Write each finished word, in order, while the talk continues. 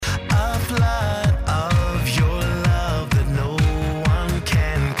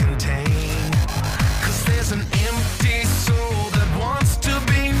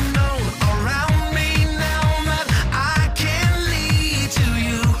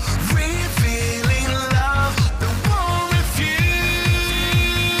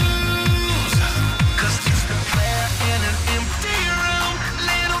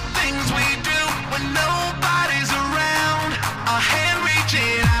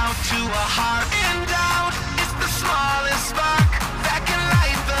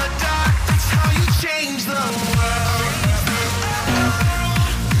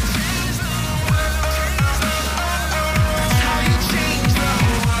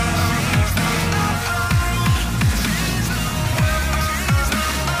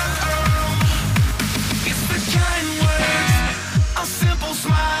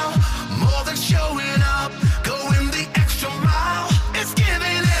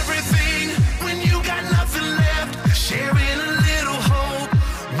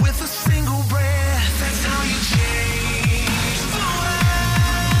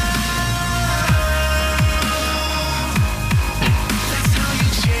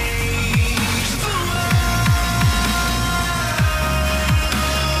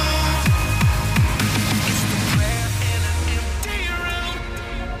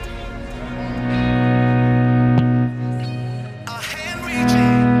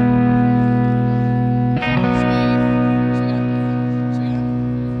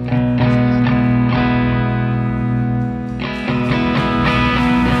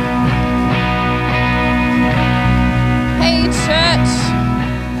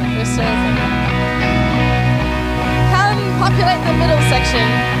feel like the middle section,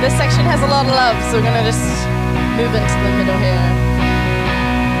 this section has a lot of love, so we're gonna just move into the middle here.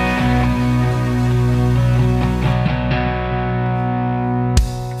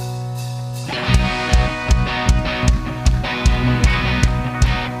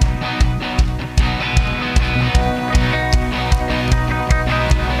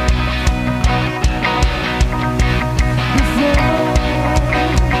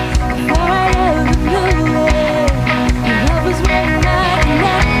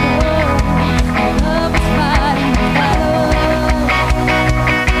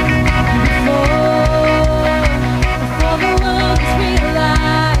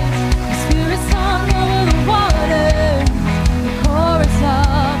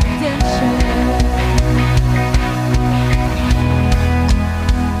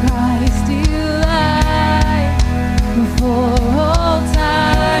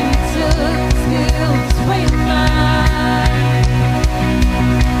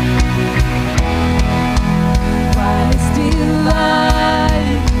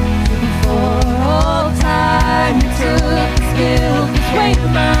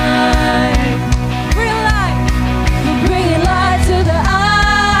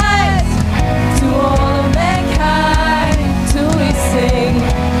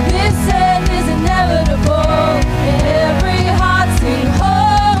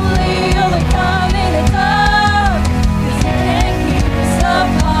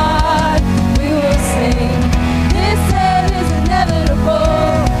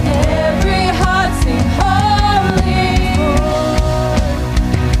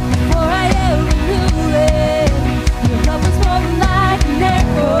 Before I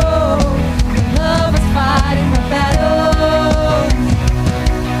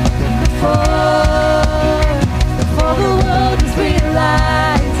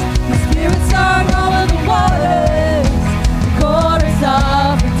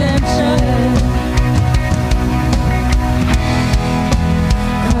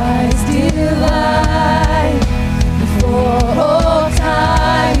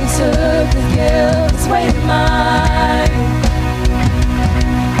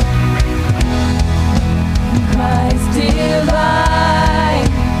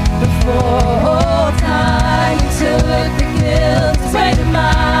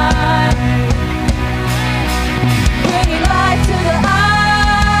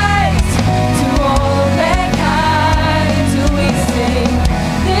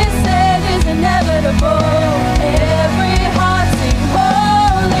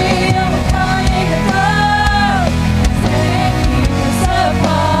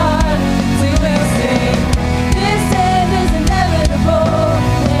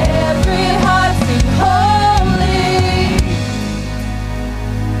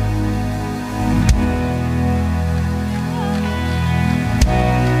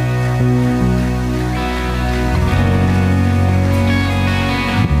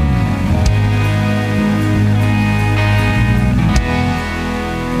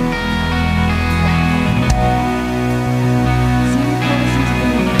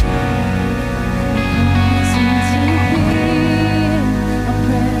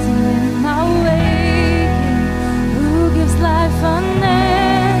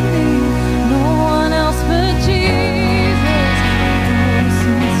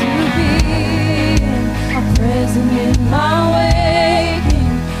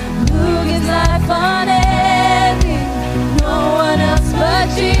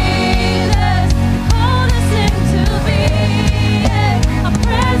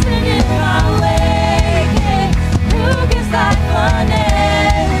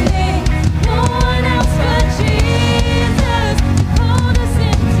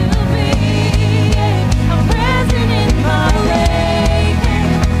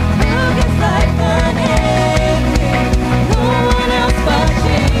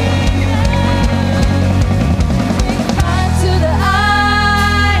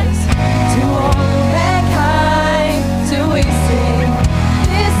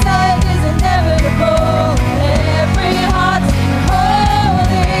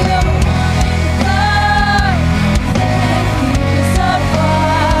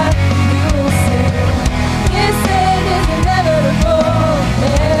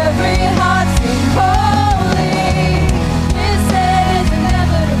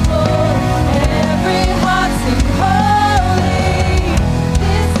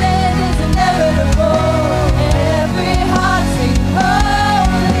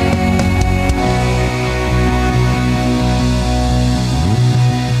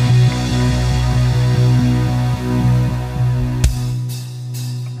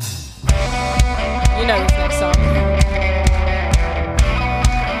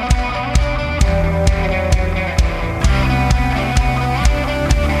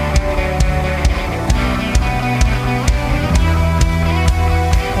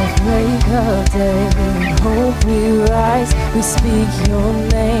break of day, in hope we rise. We speak your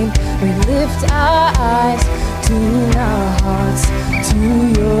name, we lift our eyes, tune our hearts to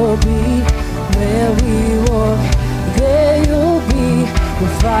your beat. Where we walk, there you'll be,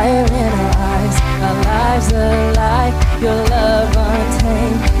 with fire in our eyes, our lives alive. Your love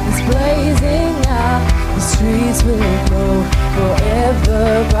untamed is blazing out, the streets will glow forever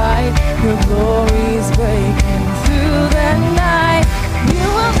bright. Your glory's breaking through the night. You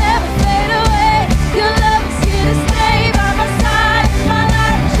will never fade away, your love is here to stay. By my side, my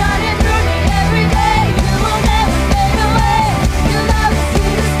light shining through me every day. You will never fade away, your love is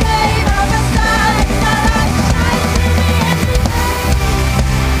here to stay. By my side, my light shining through me every day.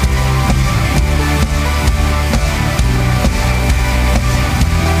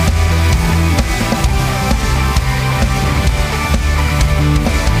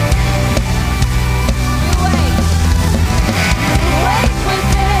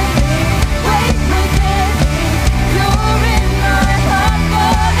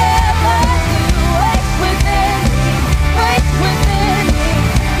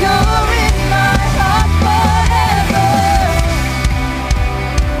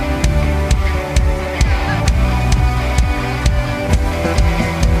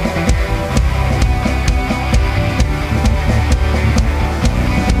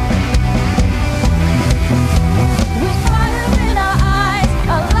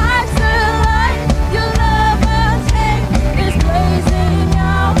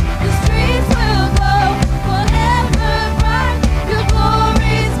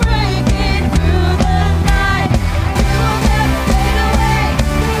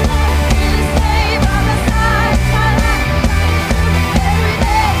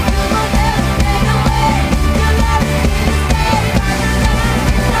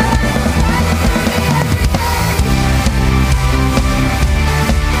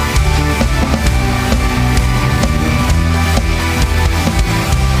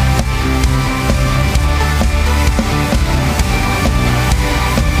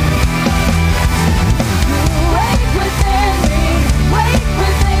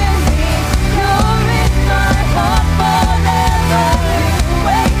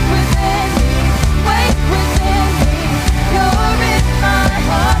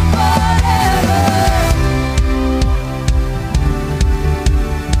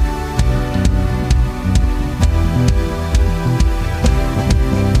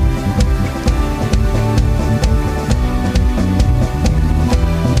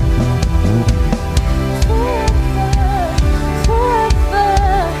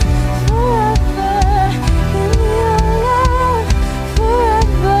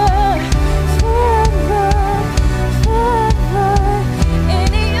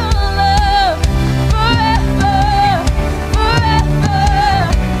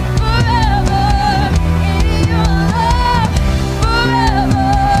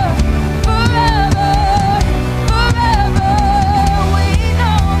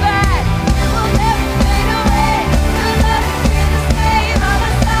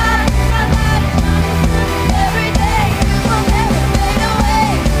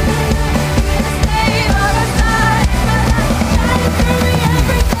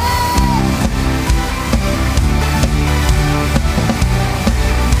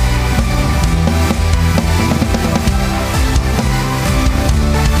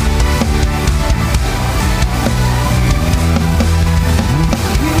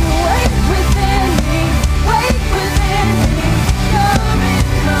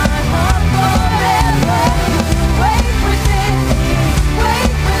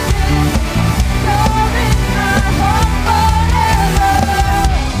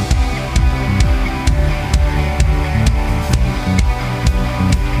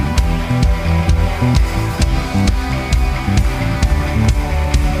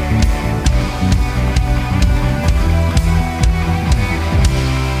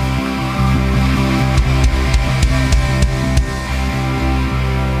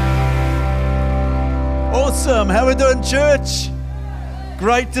 Awesome. How are we doing, church?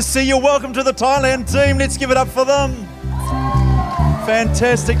 Great to see you. Welcome to the Thailand team. Let's give it up for them.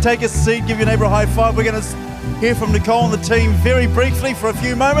 Fantastic. Take a seat. Give your neighbour a high five. We're going to hear from Nicole and the team very briefly for a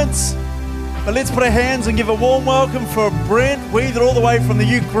few moments. But let's put our hands and give a warm welcome for Brent Weather all the way from the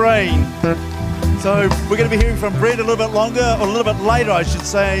Ukraine. So we're going to be hearing from Brent a little bit longer, or a little bit later, I should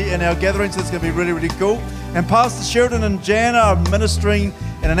say, in our gathering. So it's going to be really, really cool. And Pastor Sheridan and Jan are ministering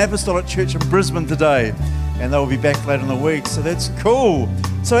in an apostolic church in Brisbane today. And they'll be back later in the week. So that's cool.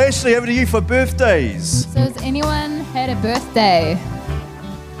 So Ashley, over to you for birthdays. So has anyone had a birthday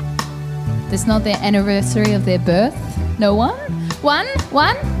that's not their anniversary of their birth? No one? One?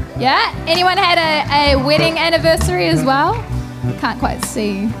 Yeah? Anyone had a wedding anniversary as well? Can't quite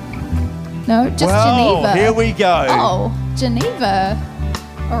see. No, just Geneva. Here we go. Oh, Geneva.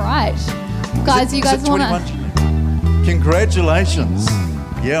 All right. Guys, you guys want to... Congratulations.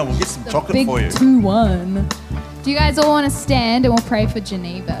 Yeah, we'll get some chocolate big for you. 2-1. Do you guys all want to stand and we'll pray for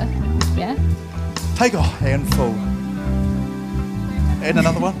Geneva? Yeah? Take a handful. And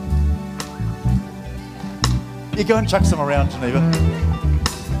another one. You go and chuck some around, Geneva.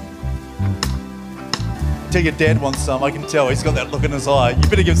 Tell your dad wants some. I can tell. He's got that look in his eye. You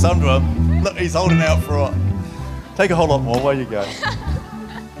better give some to him. Look, he's holding out for it. Take a whole lot more. Away you go.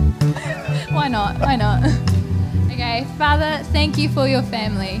 Why not? Why not? Okay, Father, thank you for your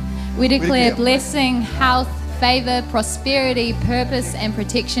family. We declare blessing, health, favour, prosperity, purpose and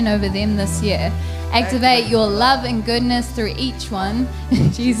protection over them this year. Activate your love and goodness through each one.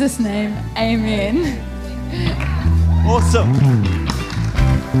 In Jesus' name, amen. Awesome.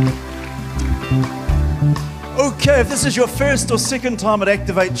 Okay, if this is your first or second time at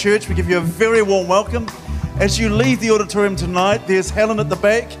Activate Church, we give you a very warm welcome. As you leave the auditorium tonight, there's Helen at the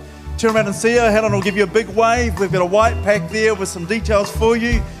back. Turn around and see her. Helen will give you a big wave. We've got a white pack there with some details for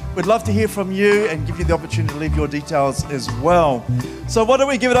you. We'd love to hear from you and give you the opportunity to leave your details as well. So why don't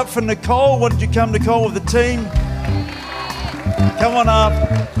we give it up for Nicole? Why did you come, Nicole, with the team? Come on up.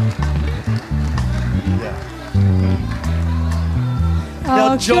 Yeah.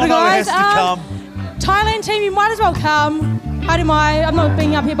 Now, Jono has to come. Thailand team, you might as well come. How do I'm not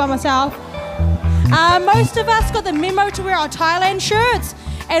being up here by myself. Most of us got the memo to wear our Thailand shirts.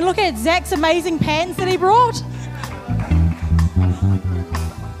 And look at Zach's amazing pants that he brought.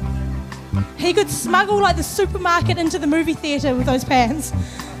 He could smuggle like the supermarket into the movie theatre with those pants.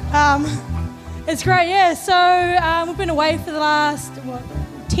 It's great, yeah. So we've been away for the last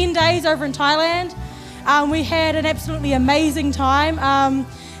 10 days over in Thailand. We had an absolutely amazing time.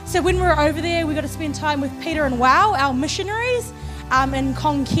 So when we were over there, we got to spend time with Peter and Wow, our missionaries in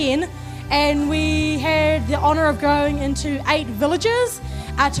Khon Kaen. And we had the honour of going into 8 villages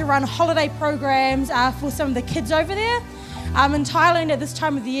to run holiday programs for some of the kids over there. In Thailand at this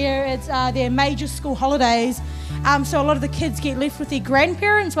time of the year, it's their major school holidays. So a lot of the kids get left with their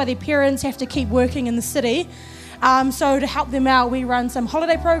grandparents while their parents have to keep working in the city. So to help them out, we run some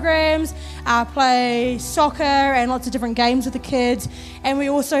holiday programs, play soccer and lots of different games with the kids. And we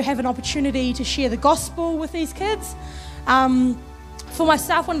also have an opportunity to share the gospel with these kids. For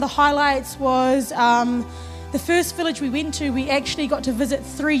myself, one of the highlights was the first village we went to, we actually got to visit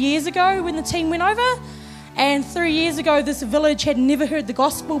 3 years ago when the team went over. And 3 years ago, this village had never heard the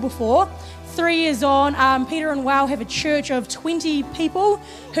gospel before. 3 years on, Peter and Wow have a church of 20 people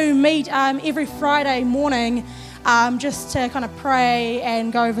who meet every Friday morning just to kind of pray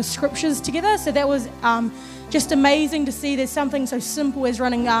and go over scriptures together. So that was just amazing to see. There's something so simple as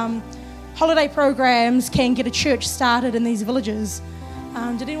running holiday programs can get a church started in these villages.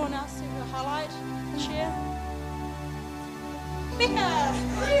 Did anyone else have a highlight to share? Becca!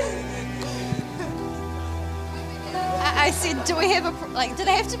 I said, do we have do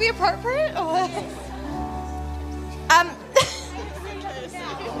they have to be appropriate or? Damn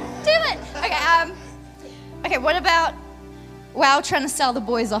it. Okay. What about Wow trying to sell the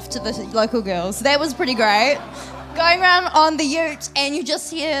boys off to the local girls? That was pretty great. Going around on the ute and you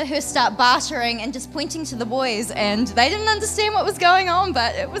just hear her start bartering and just pointing to the boys, and they didn't understand what was going on,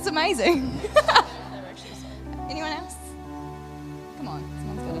 but it was amazing. Anyone else? Come on,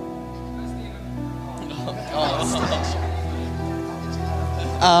 someone's got it.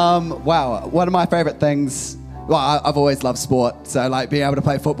 Wow, one of my favourite things, well, I've always loved sport, so like being able to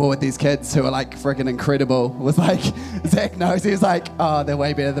play football with these kids who are like freaking incredible was like, Zach knows, he was like, oh, they're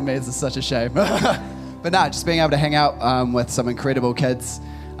way better than me, it's such a shame. But no, just being able to hang out with some incredible kids,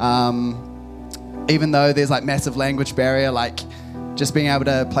 even though there's like massive language barrier, like just being able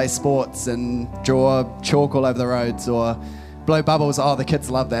to play sports and draw chalk all over the roads or blow bubbles, oh, the kids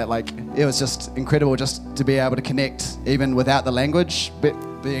love that. Like, it was just incredible just to be able to connect even without the language, but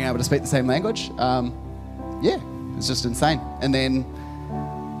being able to speak the same language. Yeah, it's just insane. And then,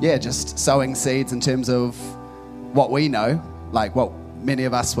 yeah, just sowing seeds in terms of what we know, like what many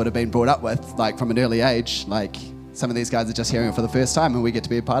of us would have been brought up with, like from an early age. Like, some of these guys are just hearing it for the first time and we get to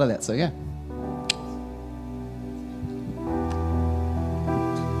be a part of that, so yeah.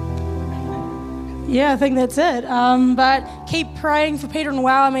 Yeah, I think that's it. But keep praying for Peter and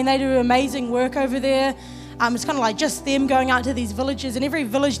Wow. I mean, they do amazing work over there. It's kind of like just them going out to these villages, and every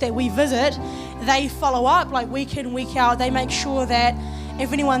village that we visit, they follow up, like week in, week out. They make sure that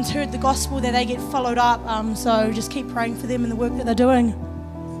if anyone's heard the gospel, that they get followed up. So just keep praying for them and the work that they're doing.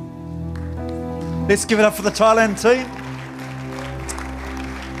 Let's give it up for the Thailand team.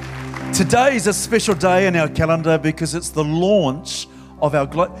 Today is a special day in our calendar because it's the launch of our...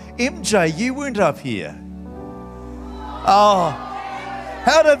 MJ, you weren't up here. Oh,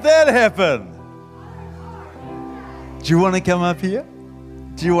 how did that happen? Do you want to come up here?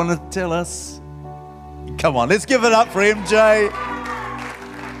 Do you want to tell us? Come on, let's give it up for MJ.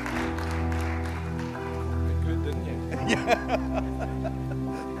 Good, didn't you?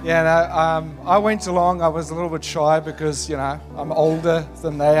 Yeah, no, I went along. I was a little bit shy because, I'm older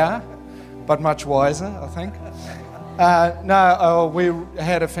than they are, but much wiser, I think. We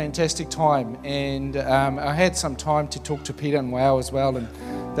had a fantastic time, and I had some time to talk to Peter and WOW as well, and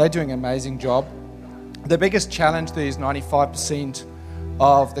they're doing an amazing job. The biggest challenge there is 95%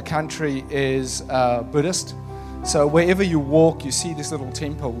 of the country is Buddhist. So wherever you walk, you see these little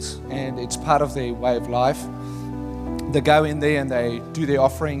temples, and it's part of their way of life. They go in there and they do their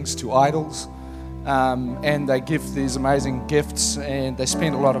offerings to idols, and they give these amazing gifts, and they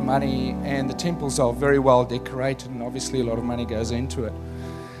spend a lot of money, and the temples are very well decorated, and obviously a lot of money goes into it.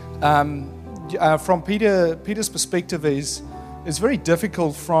 From Peter's perspective, is very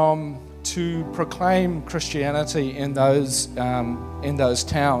difficult to proclaim Christianity in those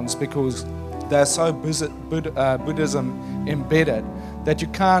towns because they're so Buddhism embedded that you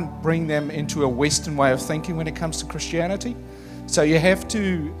can't bring them into a Western way of thinking when it comes to Christianity. So you have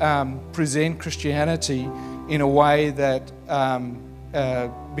to present Christianity in a way that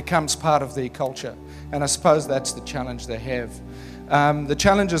becomes part of their culture. And I suppose that's the challenge they have. The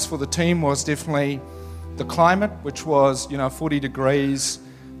challenges for the team was definitely the climate, which was 40 degrees,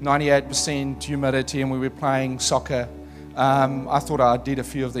 98% humidity, and we were playing soccer. I thought I did a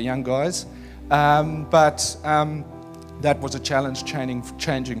few of the young guys. But that was a challenge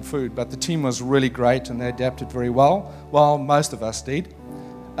changing food. But the team was really great and they adapted very well. Well, most of us did.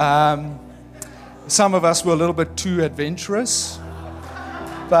 Some of us were a little bit too adventurous.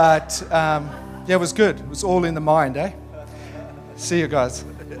 But it was good. It was all in the mind, eh? See you guys.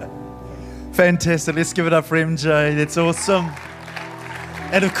 Fantastic. Let's give it up for MJ. That's awesome.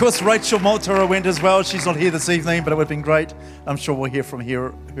 And of course, Rachel Maltara went as well. She's not here this evening, but it would have been great. I'm sure we'll hear from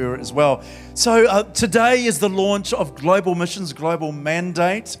her as well. So today is the launch of Global Missions, Global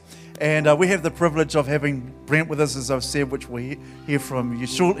Mandate. And we have the privilege of having Brent with us, as I've said, which we'll hear from you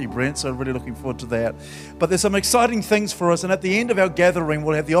shortly, Brent. So really looking forward to that. But there's some exciting things for us. And at the end of our gathering,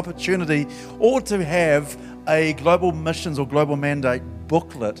 we'll have the opportunity all to have a Global Missions or Global Mandate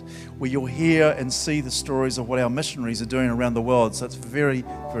booklet where you'll hear and see the stories of what our missionaries are doing around the world. So it's very,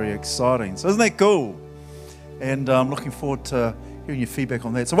 very exciting. So isn't that cool? And I'm looking forward to hearing your feedback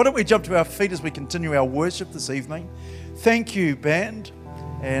on that. So why don't we jump to our feet as we continue our worship this evening. Thank you, band.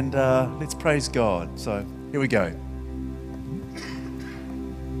 And let's praise God. So here we go.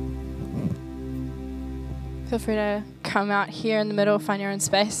 Feel free to come out here in the middle, find your own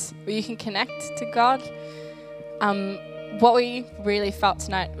space where you can connect to God. What we really felt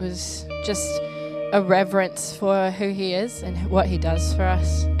tonight was just a reverence for who He is and what He does for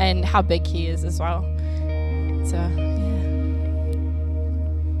us and how big He is as well. So, yeah.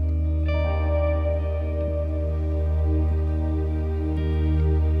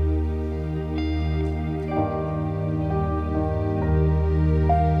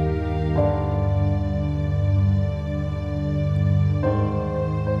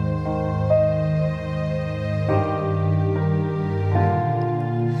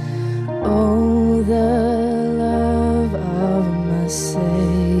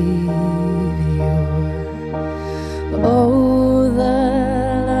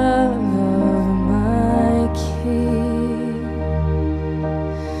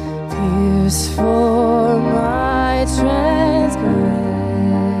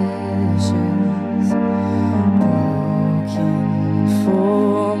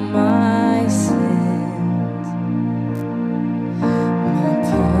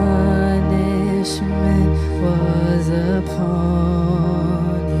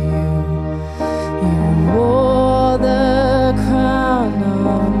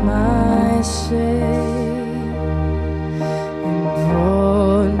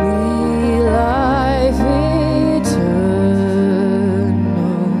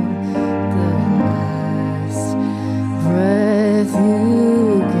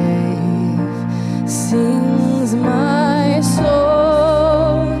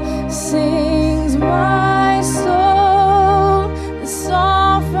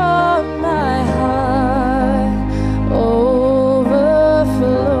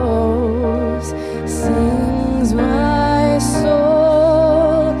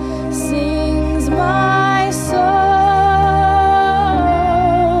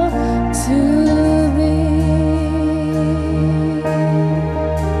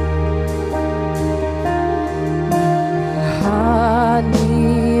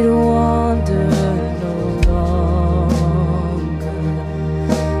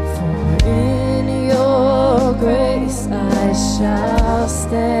 I'll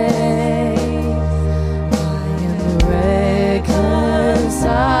stay. I am reconciled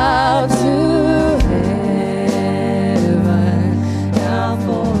to heaven, now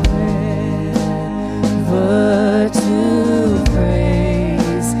forever to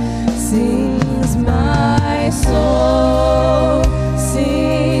praise. Sings my soul,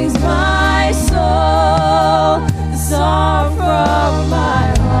 sings my soul, the song from my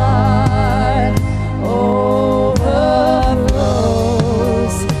heart overflows.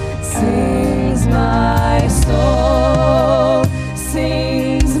 Sing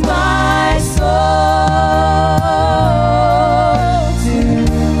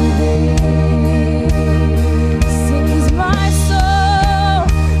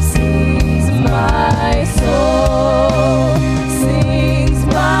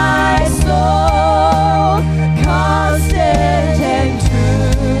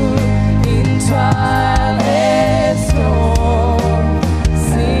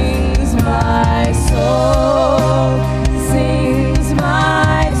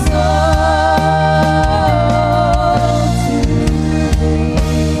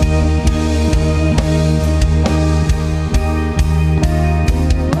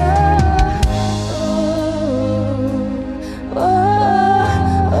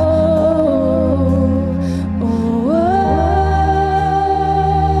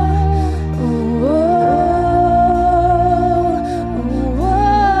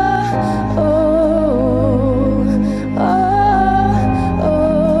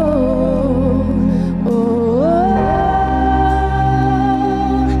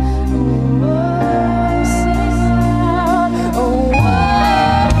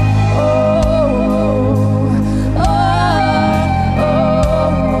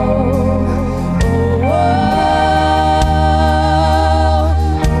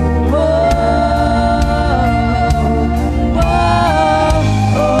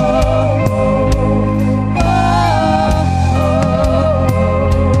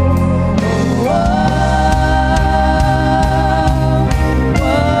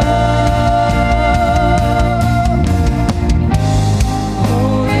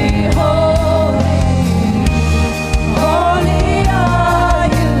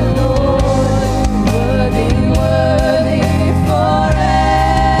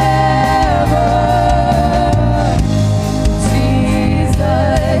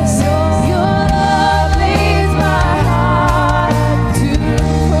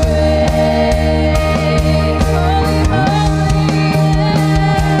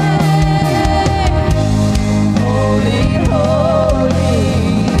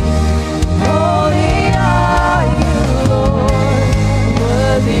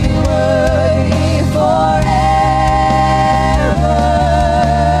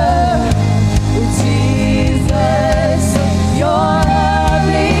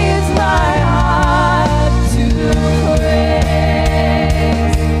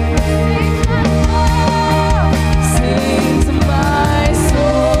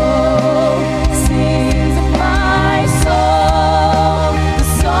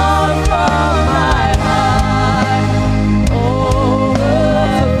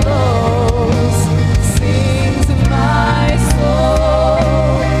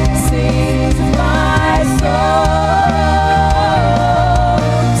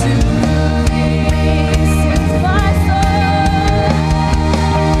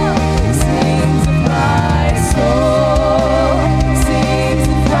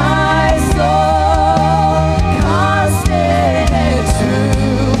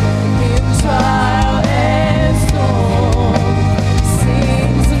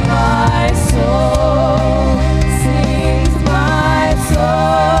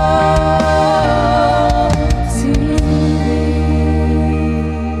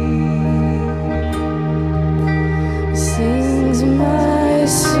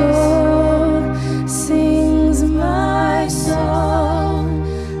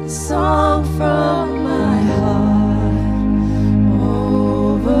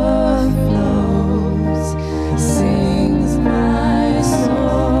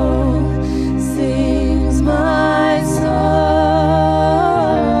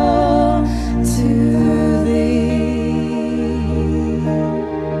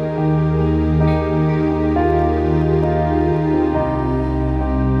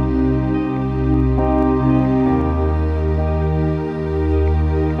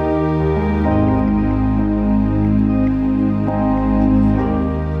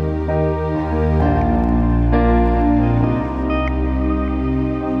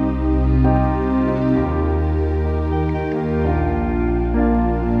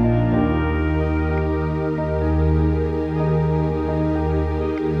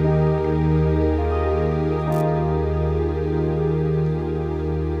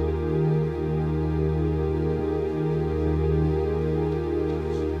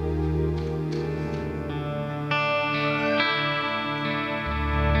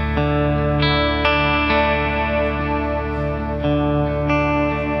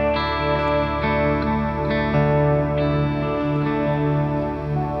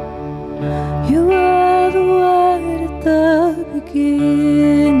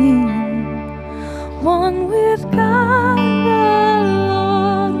one with God the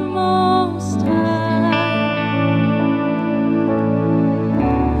Lord Most High.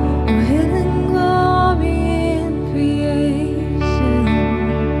 Oh, hidden glory in creation,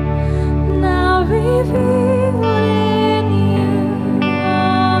 now revealed in you,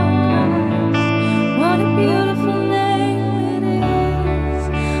 oh Christ. What a beautiful name it is.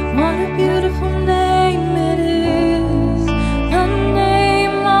 What a beautiful name it is. The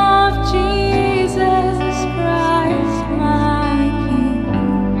name of Jesus Christ, my King.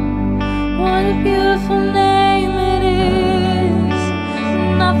 What a beautiful name it is.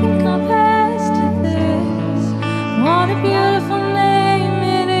 Nothing compares to this. What a beautiful name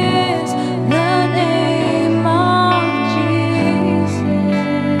it is. The name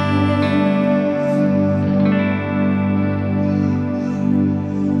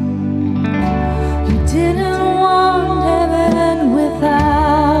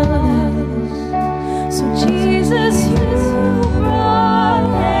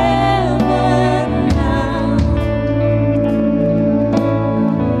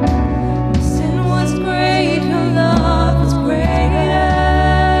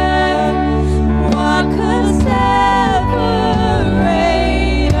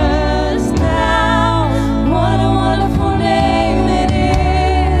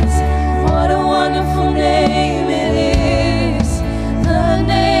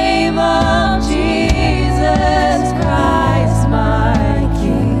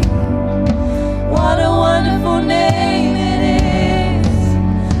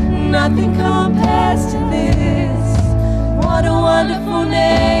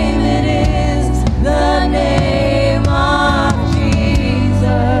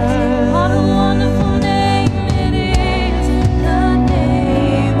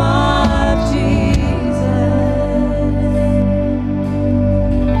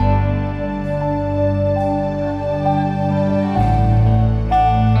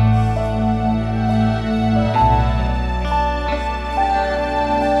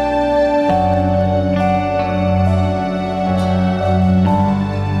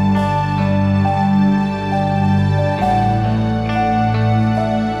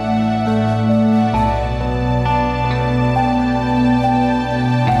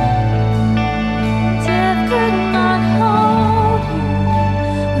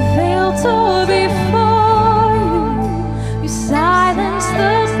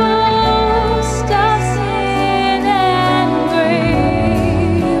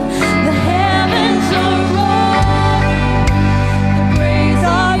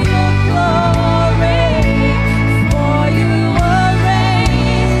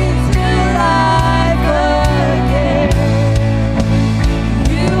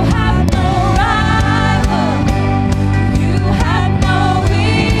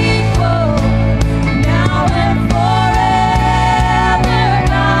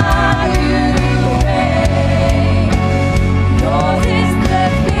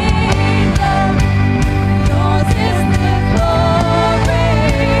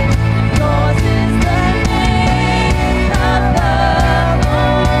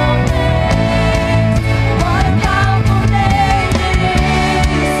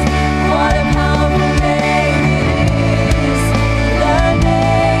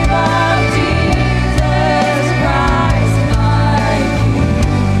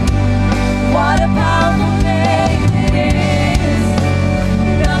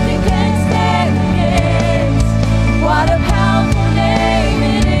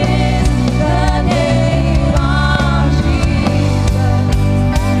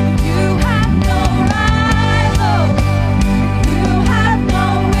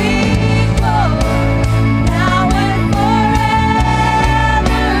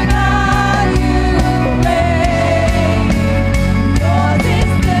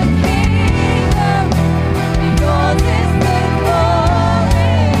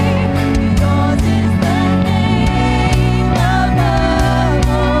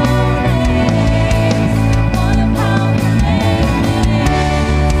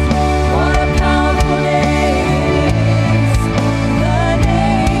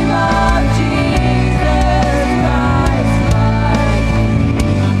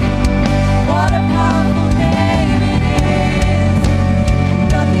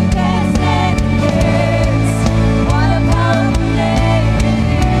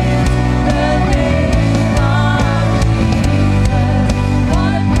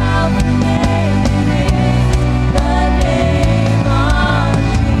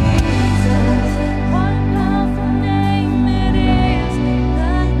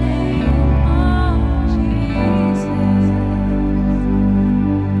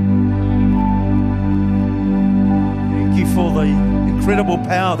incredible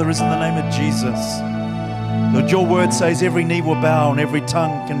power there is in the name of Jesus. Lord, your word says every knee will bow and every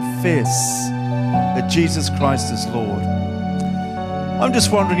tongue confess that Jesus Christ is Lord. I'm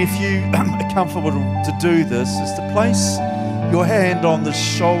just wondering if you are comfortable to do this, is to place your hand on the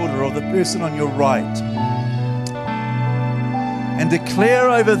shoulder of the person on your right and declare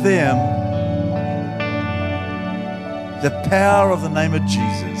over them the power of the name of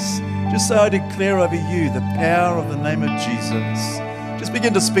Jesus. Just say, I declare over you the power of the name of Jesus. Just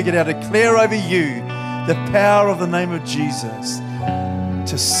begin to speak it out. Declare over you the power of the name of Jesus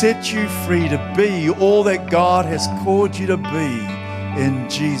to set you free, to be all that God has called you to be in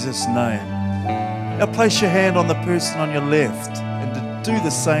Jesus' name. Now place your hand on the person on your left and to do the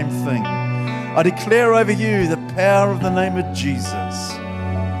same thing. I declare over you the power of the name of Jesus,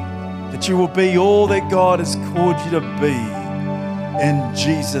 that you will be all that God has called you to be in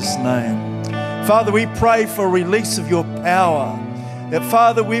Jesus' name. Father, we pray for a release of your power, that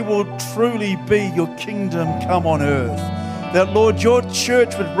Father, we will truly be your kingdom come on earth, that Lord, your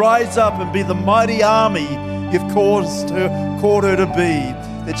church would rise up and be the mighty army you've called her to be,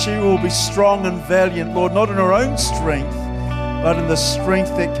 that she will be strong and valiant, Lord, not in her own strength, but in the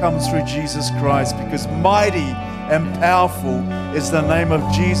strength that comes through Jesus Christ, because mighty and powerful is the name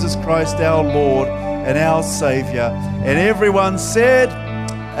of Jesus Christ, our Lord and our Savior. And everyone said,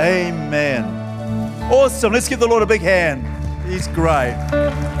 amen. Awesome. Let's give the Lord a big hand. He's great.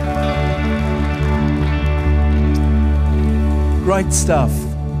 Great stuff.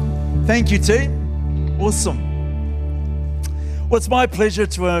 Thank you, team. Awesome. Well, it's my pleasure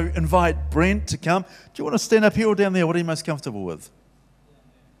to invite Brent to come. Do you want to stand up here or down there? What are you most comfortable with?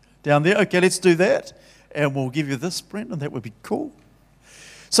 Down there? Okay, let's do that. And we'll give you this, Brent, and that would be cool.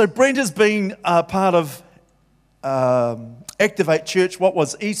 So Brent has been part of Activate Church, what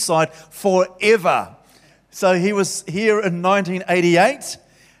was Eastside, forever. So he was here in 1988,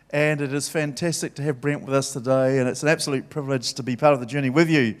 and it is fantastic to have Brent with us today, and it's an absolute privilege to be part of the journey with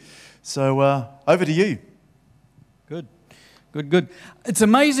you. So over to you. Good. Good. It's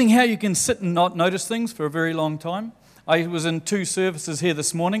amazing how you can sit and not notice things for a very long time. I was in 2 services here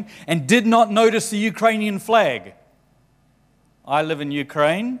this morning and did not notice the Ukrainian flag. I live in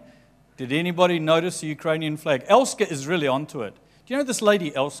Ukraine. Did anybody notice the Ukrainian flag? Elska is really onto it. Do you know this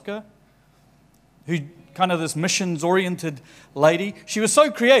lady Elska? Who kind of this missions-oriented lady? She was so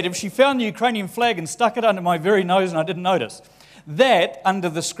creative, she found the Ukrainian flag and stuck it under my very nose and I didn't notice. That, under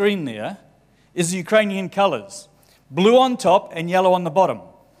the screen there, is the Ukrainian colours. Blue on top and yellow on the bottom.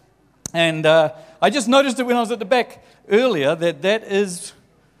 And I just noticed it when I was at the back earlier that is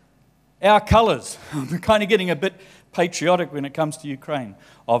our colours. We're kind of getting a bit patriotic when it comes to Ukraine.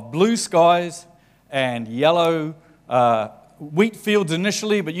 Of blue skies and yellow wheat fields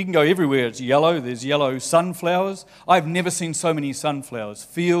initially, but you can go everywhere. It's yellow. There's yellow sunflowers. I've never seen so many sunflowers.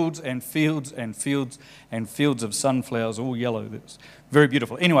 Fields and fields and fields and fields of sunflowers, all yellow. It's very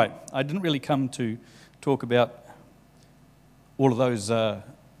beautiful. Anyway, I didn't really come to talk about all of those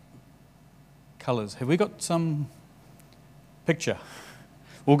colours. Have we got some picture?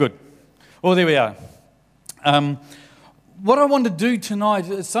 All good. Oh, there we are. What I want to do tonight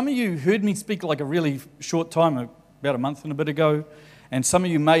is, some of you heard me speak like a really short time, about a month and a bit ago, and some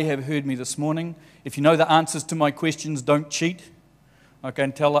of you may have heard me this morning. If you know the answers to my questions, don't cheat. I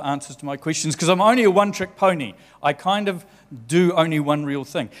can tell the answers to my questions because I'm only a one-trick pony. I kind of do only one real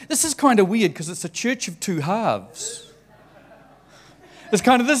thing. This is kind of weird because it's a church of 2 halves. It's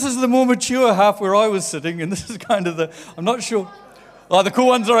kind of, this is the more mature half where I was sitting, and this is kind of I'm not sure. Oh, the cool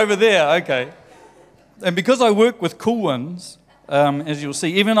ones are over there, okay. And because I work with cool ones, as you'll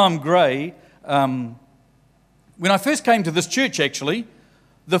see, even though I'm grey, when I first came to this church, actually,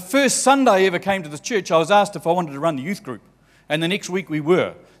 the first Sunday I ever came to this church, I was asked if I wanted to run the youth group. And the next week we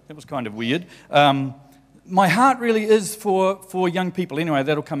were. That was kind of weird. My heart really is for young people. Anyway,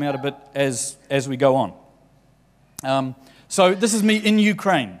 that'll come out a bit as we go on. So this is me in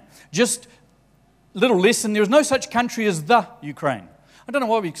Ukraine. Just a little lesson. There is no such country as the Ukraine. I don't know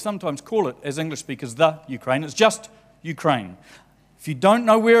why we sometimes call it, as English speakers, the Ukraine. It's just Ukraine. If you don't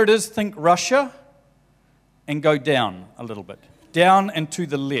know where it is, think Russia and go down a little bit. Down and to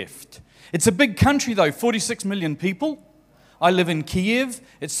the left. It's a big country though, 46 million people. I live in Kiev.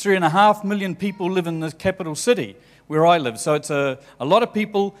 It's 3.5 million people live in the capital city where I live. So it's a lot of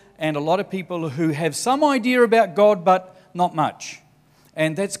people, and a lot of people who have some idea about God, but not much.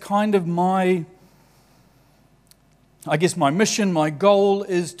 And that's kind of my mission, my goal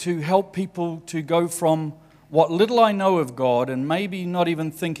is to help people to go from what little I know of God, and maybe not even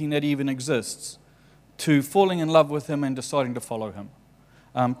thinking that He even exists, to falling in love with Him and deciding to follow Him.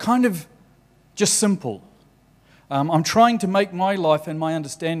 Kind of just simple. I'm trying to make my life and my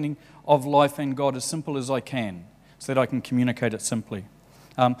understanding of life and God as simple as I can so that I can communicate it simply.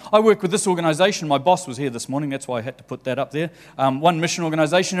 I work with this organisation. My boss was here this morning. That's why I had to put that up there. One mission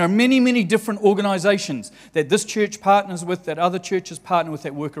organisation. There are many, many different organisations that this church partners with, that other churches partner with,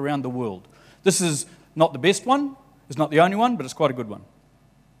 that work around the world. This is not the best one. It's not the only one, but it's quite a good one.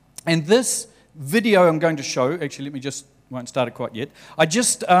 And this video I'm going to show, actually, won't start it quite yet.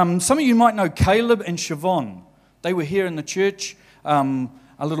 Some of you might know Caleb and Siobhan. They were here in the church a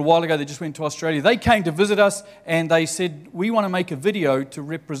little while ago. They just went to Australia. They came to visit us and they said, we want to make a video to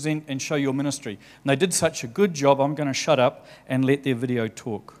represent and show your ministry. And they did such a good job, I'm going to shut up and let their video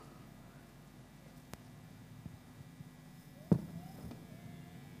talk.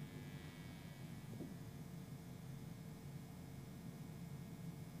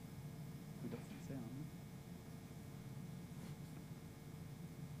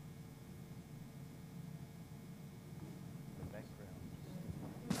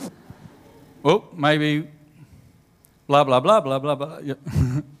 Oh, maybe blah, blah, blah, blah, blah, blah. Yeah.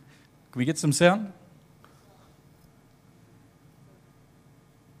 Can we get some sound?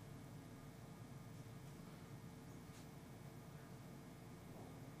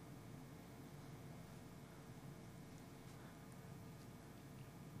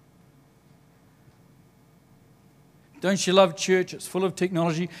 Don't you love church? It's full of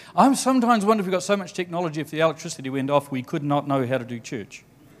technology. I sometimes wonder if we've got so much technology, if the electricity went off, we could not know how to do church.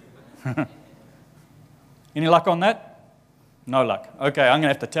 Any luck on that? No luck. Okay, I'm going to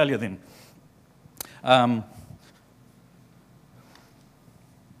have to tell you then.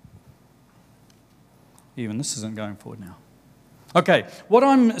 Even this isn't going forward now. Okay, what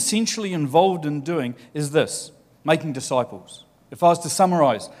I'm essentially involved in doing is this, making disciples. If I was to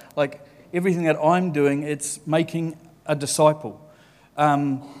summarize, like everything that I'm doing, it's making a disciple.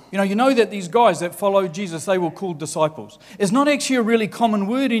 You know that these guys that follow Jesus, they were called disciples. It's not actually a really common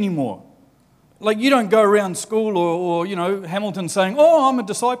word anymore. Like you don't go around school or Hamilton saying, "Oh, I'm a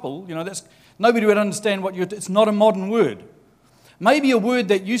disciple." Nobody would understand what it's not a modern word. Maybe a word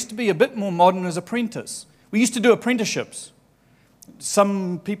that used to be a bit more modern is apprentice. We used to do apprenticeships.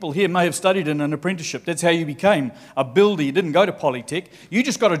 Some people here may have studied in an apprenticeship. That's how you became a builder. You didn't go to Polytech. You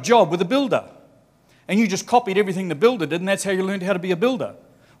just got a job with a builder. And you just copied everything the builder did, and that's how you learned how to be a builder.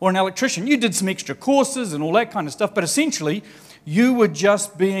 Or an electrician. You did some extra courses and all that kind of stuff, but essentially you were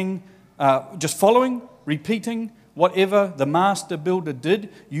just following, repeating whatever the master builder did,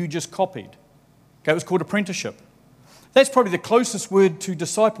 you just copied. Okay, it was called apprenticeship. That's probably the closest word to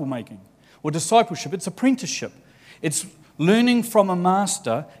disciple making or discipleship. It's apprenticeship. It's learning from a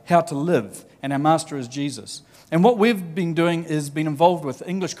master how to live, and our master is Jesus. And what we've been doing is been involved with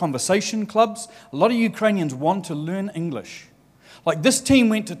English conversation clubs. A lot of Ukrainians want to learn English. Like this team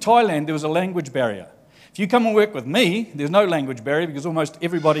went to Thailand, there was a language barrier. If you come and work with me, there's no language barrier because almost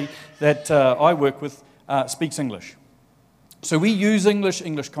everybody that I work with speaks English. So we use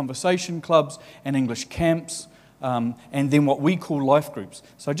English conversation clubs and English camps, and then what we call life groups.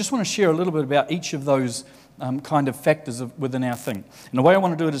 So I just want to share a little bit about each of those kind of factors within our thing. And the way I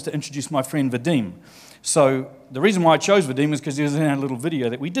want to do it is to introduce my friend Vadim. So the reason why I chose Vadim is because he was in our little video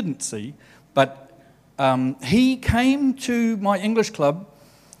that we didn't see, but he came to my English club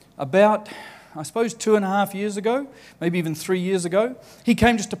about, I suppose, 2.5 years ago, maybe even 3 years ago. He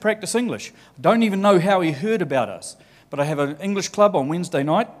came just to practice English. I don't even know how he heard about us, but I have an English club on Wednesday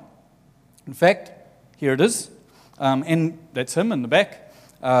night. In fact, here it is, and that's him in the back.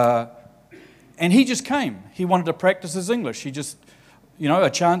 And he just came. He wanted to practice his English. He just, a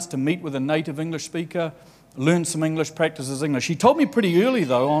chance to meet with a native English speaker, learn some English, practice his English. He told me pretty early,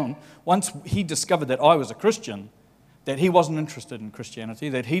 though, once he discovered that I was a Christian, that he wasn't interested in Christianity,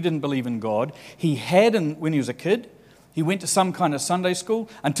 that he didn't believe in God. He had, when he was a kid, he went to some kind of Sunday school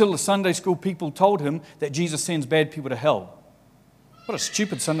until the Sunday school people told him that Jesus sends bad people to hell. What a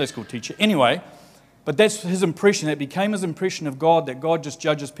stupid Sunday school teacher. Anyway, but that's his impression. That became his impression of God, that God just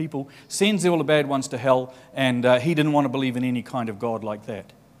judges people, sends all the bad ones to hell, and he didn't want to believe in any kind of God like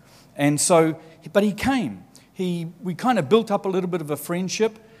that. And so, but he came. We kind of built up a little bit of a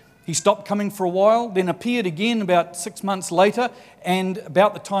friendship. He stopped coming for a while, then appeared again about 6 months later, and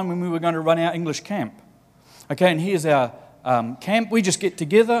about the time when we were going to run our English camp. Okay, and here's our camp. We just get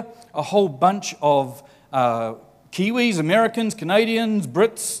together, a whole bunch of Kiwis, Americans, Canadians,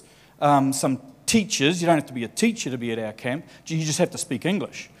 Brits, some teachers. You don't have to be a teacher to be at our camp. You just have to speak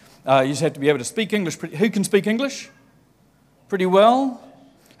English. You just have to be able to speak English. Who can speak English? Pretty well.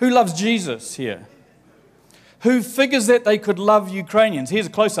 Who loves Jesus here? Who figures that they could love Ukrainians? Here's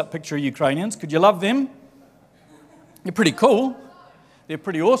a close-up picture of Ukrainians. Could you love them? They're pretty cool. They're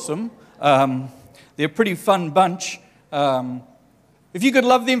pretty awesome. They're They're a pretty fun bunch. If you could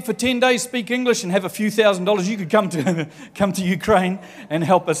love them for 10 days, speak English, and have a few $1,000s, you could come to Ukraine and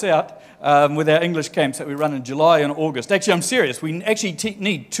help us out with our English camps that we run in July and August. Actually, I'm serious. We actually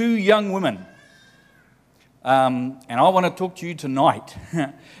need 2 young women. And I want to talk to you tonight.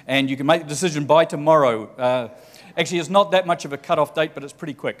 And you can make the decision by tomorrow. Actually, it's not that much of a cut-off date, but it's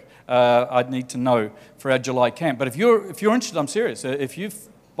pretty quick. I'd need to know for our July camp. But if you're interested, I'm serious. If you've,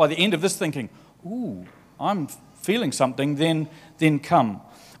 by the end of this, thinking, ooh, I'm feeling something, then come.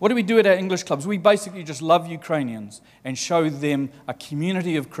 What do we do at our English clubs? We basically just love Ukrainians and show them a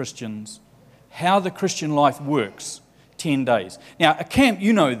community of Christians, how the Christian life works, 10 days. Now, a camp,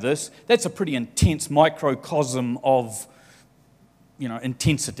 you know this, that's a pretty intense microcosm of,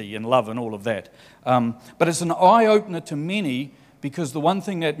 intensity and love and all of that. But it's an eye-opener to many, because the one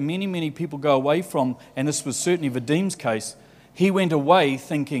thing that many, many people go away from, and this was certainly Vadim's case, he went away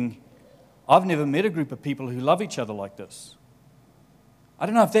thinking, I've never met a group of people who love each other like this. I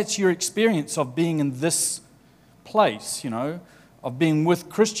don't know if that's your experience of being in this place, of being with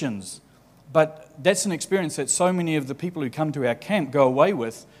Christians. But that's an experience that so many of the people who come to our camp go away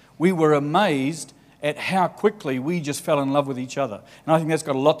with. We were amazed at how quickly we just fell in love with each other. And I think that's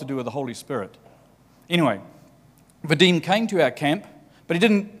got a lot to do with the Holy Spirit. Anyway, Vadim came to our camp, but he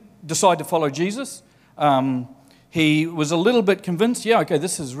didn't decide to follow Jesus. He was a little bit convinced,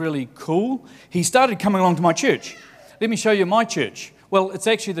 this is really cool. He started coming along to my church. Let me show you my church. Well, it's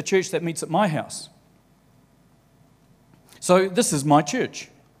actually the church that meets at my house. So this is my church.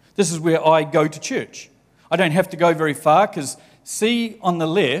 This is where I go to church. I don't have to go very far, because see on the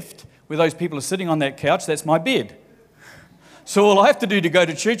left, where those people are sitting on that couch, that's my bed. So all I have to do to go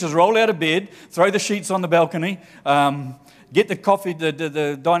to church is roll out of bed, throw the sheets on the balcony, get the coffee,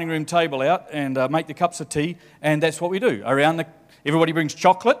 the dining room table out, and make the cups of tea, and that's what we do. Everybody brings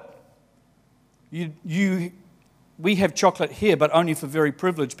chocolate. We have chocolate here, but only for very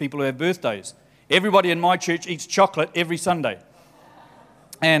privileged people who have birthdays. Everybody in my church eats chocolate every Sunday.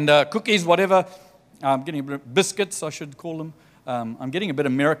 And cookies, whatever. I'm getting a bit of biscuits, I should call them. I'm getting a bit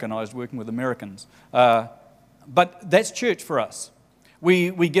Americanized working with Americans. But that's church for us.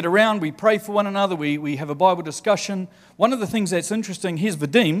 We get around, we pray for one another, we have a Bible discussion. One of the things that's interesting, here's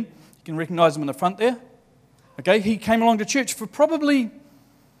Vadim. You can recognize him in the front there. Okay, he came along to church for probably,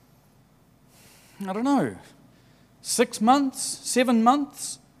 6 months, 7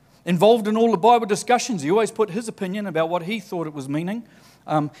 months, involved in all the Bible discussions. He always put his opinion about what he thought it was meaning.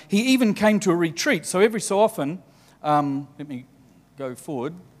 He even came to a retreat. So every so often, let me go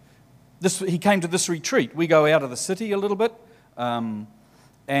forward. He came to this retreat. We go out of the city a little bit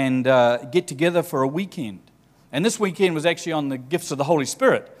and get together for a weekend. And this weekend was actually on the gifts of the Holy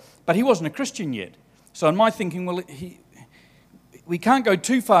Spirit. But he wasn't a Christian yet. So in my thinking, we can't go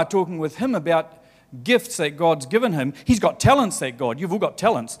too far talking with him about gifts that God's given him. He's got talents you've all got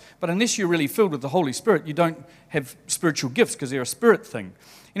talents. But unless you're really filled with the Holy Spirit, you don't have spiritual gifts, because they're a spirit thing.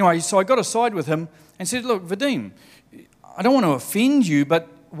 Anyway, so I got aside with him and said, look, Vadim, I don't want to offend you, but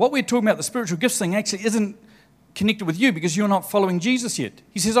what we're talking about, the spiritual gifts thing, actually isn't connected with you, because you're not following Jesus yet.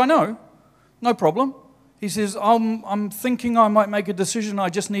 He says, I know, no problem. He says, I'm thinking I might make a decision. I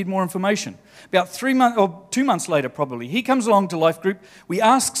just need more information. About 3 months or 2 months later, probably, he comes along to life group. We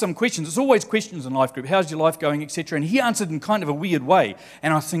ask some questions. There's always questions in life group. How's your life going, etc. And he answered in kind of a weird way.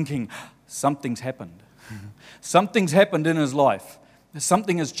 And I was thinking, something's happened. Something's happened in his life.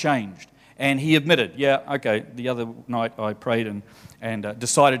 Something has changed. And he admitted, the other night I prayed and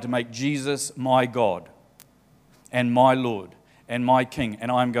decided to make Jesus my God and my Lord and my King,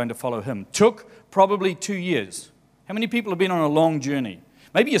 and I'm going to follow him. Took probably 2 years. How many people have been on a long journey?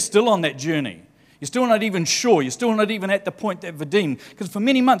 Maybe you're still on that journey. You're still not even sure. You're still not even at the point that Vadim, because for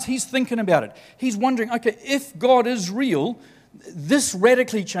many months he's thinking about it. He's wondering, okay, if God is real, this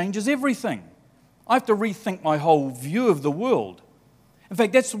radically changes everything. I have to rethink my whole view of the world. In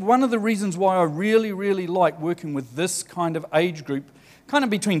fact, that's one of the reasons why I really, really like working with this kind of age group, kind of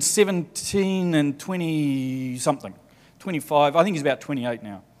between 17 and 20-something, 25. I think he's about 28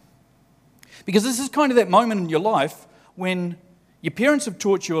 now. Because this is kind of that moment in your life when your parents have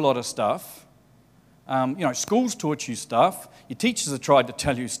taught you a lot of stuff. Schools taught you stuff. Your teachers have tried to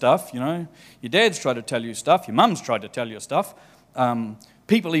tell you stuff. Your dad's tried to tell you stuff. Your mum's tried to tell you stuff.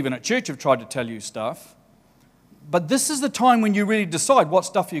 People even at church have tried to tell you stuff. But this is the time when you really decide what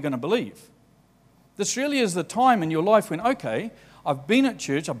stuff you're going to believe. This really is the time in your life when, okay, I've been at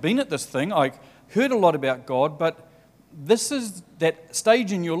church, I've been at this thing, I heard a lot about God, but this is that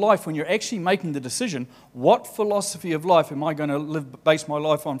stage in your life when you're actually making the decision, what philosophy of life am I going to base my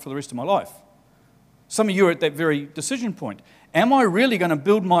life on for the rest of my life? Some of you are at that very decision point. Am I really going to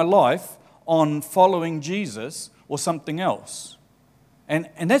build my life on following Jesus or something else. And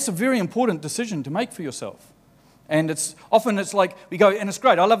that's a very important decision to make for yourself. And it's like we go, and it's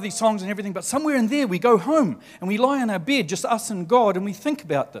great, I love these songs and everything, but somewhere in there we go home and we lie in our bed, just us and God, and we think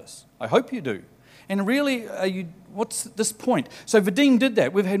about this. I hope you do. And really, what's this point? So Vadim did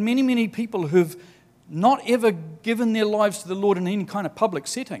that. We've had many, many people who've not ever given their lives to the Lord in any kind of public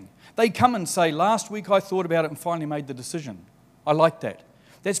setting. They come and say, last week I thought about it and finally made the decision. I like that.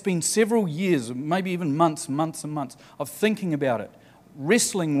 That's been several years, maybe even months and months of thinking about it,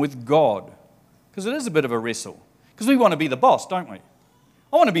 wrestling with God. Because it is a bit of a wrestle. Because we want to be the boss, don't we?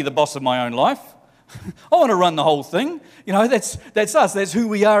 I want to be the boss of my own life. I want to run the whole thing. You know, that's us. That's who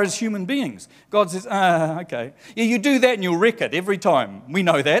we are as human beings. God says, okay. Yeah, you do that and you'll wreck it every time. We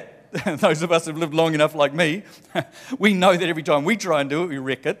know that. Those of us who have lived long enough like me, we know that every time we try and do it, we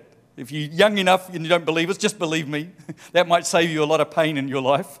wreck it. If you're young enough and you don't believe us, just believe me. That might save you a lot of pain in your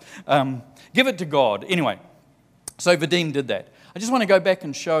life. Give it to God. Anyway, so Vadim did that. I just want to go back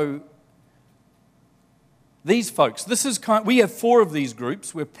and show these folks. We have 4 of these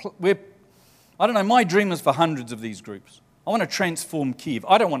groups. I don't know, my dream is for hundreds of these groups. I want to transform Kyiv.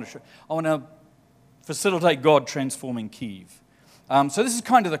 I want to facilitate God transforming Kyiv. So this is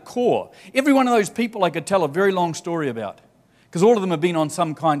kind of the core. Every one of those people I could tell a very long story about, because all of them have been on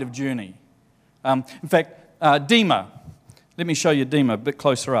some kind of journey. In fact, Dima, let me show you Dima a bit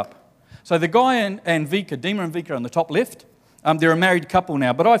closer up. So the guy and Vika, Dima and Vika are on the top left. They're a married couple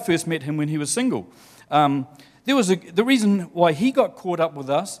now, but I first met him when he was single. The reason why he got caught up with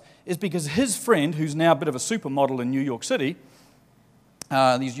us is because his friend, who's now a bit of a supermodel in New York City,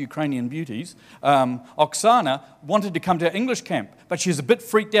 these Ukrainian beauties, Oksana, wanted to come to our English camp, but she was a bit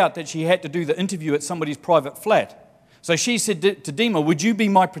freaked out that she had to do the interview at somebody's private flat. So she said to Dima, would you be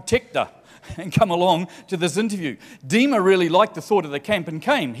my protector and come along to this interview? Dima really liked the thought of the camp and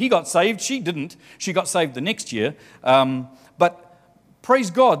came. He got saved, she didn't. She got saved the next year. But praise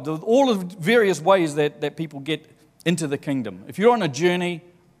God, all of the various ways that people get into the kingdom. If you're on a journey,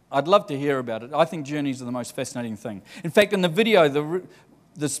 I'd love to hear about it. I think journeys are the most fascinating thing. In fact, in the video,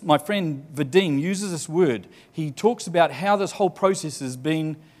 my friend Vadim uses this word. He talks about how this whole process has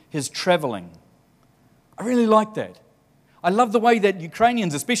been his traveling. I really like that. I love the way that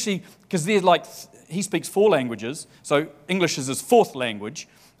Ukrainians, especially because he speaks 4 languages, so English is his 4th language.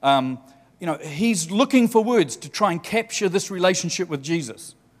 He's looking for words to try and capture this relationship with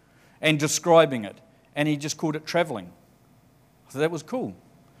Jesus and describing it. And he just called it traveling. So that was cool.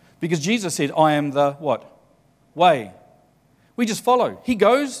 Because Jesus said, I am the what? Way. We just follow. He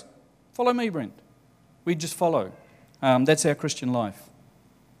goes, follow me, Brent. We just follow. That's our Christian life.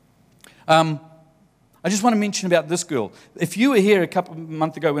 I just want to mention about this girl. If you were here a couple of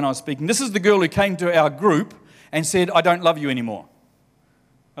months ago when I was speaking, this is the girl who came to our group and said, I don't love you anymore.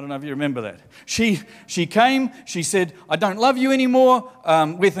 I don't know if you remember that. She came, she said, I don't love you anymore.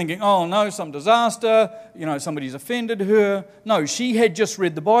 We're thinking, oh no, some disaster, somebody's offended her. No, she had just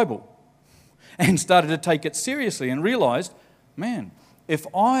read the Bible and started to take it seriously and realized, man, if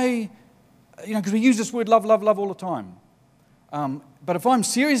because we use this word love all the time. But if I'm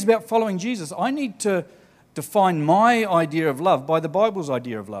serious about following Jesus, I need to define my idea of love by the Bible's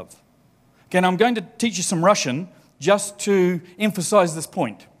idea of love. Okay, and I'm going to teach you some Russian just to emphasize this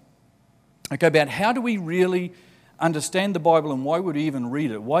point. Okay, about how do we really understand the Bible and why would we even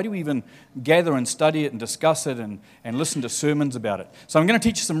read it? Why do we even gather and study it and discuss it and listen to sermons about it? So I'm going to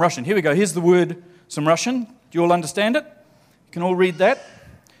teach you some Russian. Here we go. Here's the word, some Russian. Do you all understand it? You can all read that.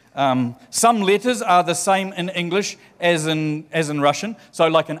 Some letters are the same in English as in Russian. So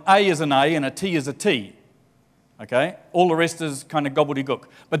like an A is an A and a T is a T. Okay? All the rest is kind of gobbledygook.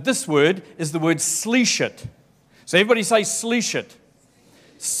 But this word is the word slishit. So everybody say slishit.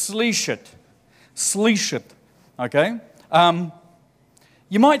 Slishit. Slishit. Okay?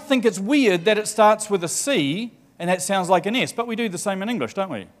 You might think it's weird that it starts with a C and that sounds like an S, but we do the same in English, don't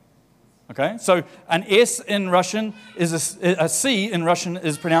we? Okay, so an S in Russian is a C in Russian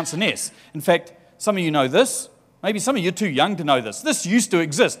is pronounced an S. In fact, some of you know this. Maybe some of you are too young to know this. This used to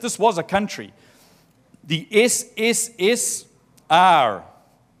exist. This was a country. The SSSR.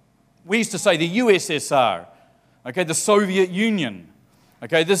 We used to say the USSR. Okay, the Soviet Union.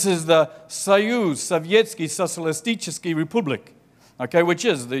 Okay, this is the Soyuz, Sovietsky Socialistichesky Republic. Okay, which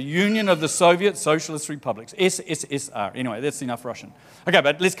is the Union of the Soviet Socialist Republics, SSSR. Anyway, that's enough Russian. Okay,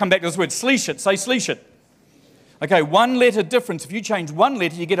 but let's come back to this word, slishit. Say slishit. Okay, 1 letter difference. If you change 1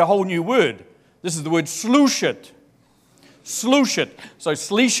 letter, you get a whole new word. This is the word slushit. Slushit. So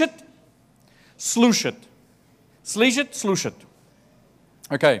slishit, slushit. Slishit, slushit.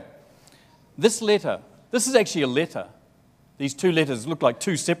 Okay, this letter, this is actually a letter. These two letters look like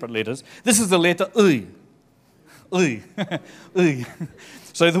two separate letters. This is the letter U. U. U.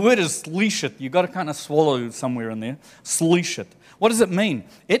 So the word is slishit. You've got to kind of swallow somewhere in there. Slishit. What does it mean?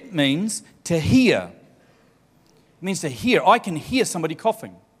 It means to hear. It means to hear. I can hear somebody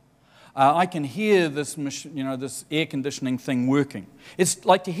coughing. I can hear this, this air conditioning thing working. It's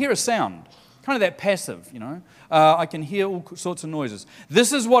like to hear a sound, kind of that passive, I can hear all sorts of noises.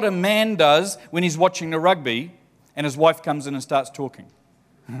 This is what a man does when he's watching the rugby and his wife comes in and starts talking.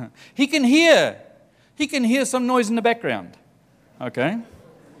 He can hear some noise in the background. Okay?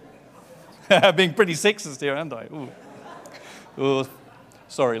 Being pretty sexist here, aren't I? Ooh. Oh,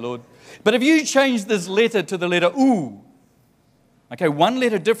 sorry, Lord. But if you change this letter to the letter U, okay, one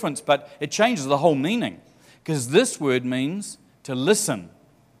letter difference, but it changes the whole meaning. Because this word means to listen.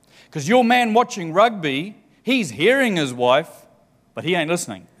 Because your man watching rugby, he's hearing his wife, but he ain't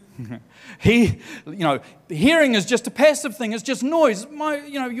listening. Hearing is just a passive thing. It's just noise.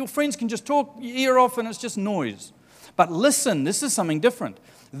 Your friends can just talk your ear off and it's just noise. But listen, this is something different.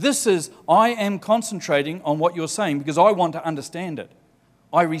 This is, I am concentrating on what you're saying because I want to understand it.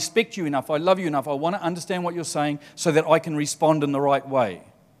 I respect you enough. I love you enough. I want to understand what you're saying so that I can respond in the right way.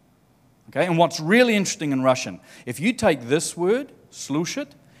 Okay? And what's really interesting in Russian, if you take this word, slushit,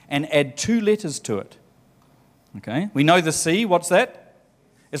 and add two letters to it. Okay? We know the C, what's that?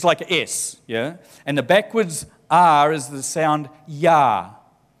 It's like an S, yeah? And the backwards R is the sound ya.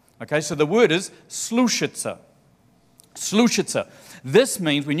 Okay, so the word is slushitsa. Slushitsa. This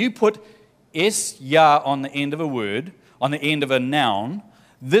means when you put S, ya on the end of a word, on the end of a noun,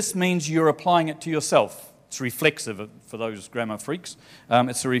 this means you're applying it to yourself. It's reflexive for those grammar freaks.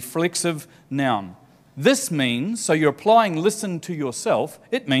 It's a reflexive noun. This means, so you're applying listen to yourself,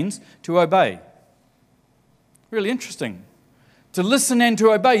 it means to obey. Really interesting. To listen and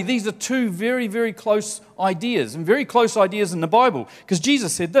to obey, these are two very, very close ideas, and very close ideas in the Bible. Because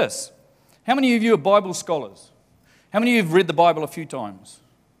Jesus said this. How many of you are Bible scholars? How many of you have read the Bible a few times?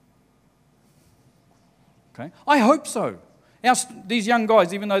 Okay, I hope so. These young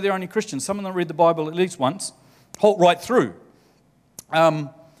guys, even though they're only Christians, some of them read the Bible at least once, right through.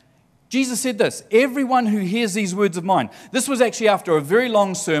 Jesus said this, everyone who hears these words of mine. This was actually after a very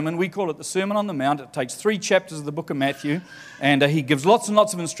long sermon. We call it the Sermon on the Mount. It takes 3 chapters of the book of Matthew, and he gives lots and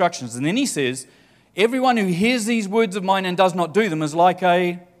lots of instructions. And then he says, everyone who hears these words of mine and does not do them is like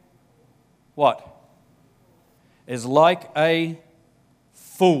a, what? Is like a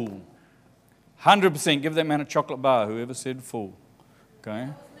fool. 100% give that man a chocolate bar, whoever said fool. Okay?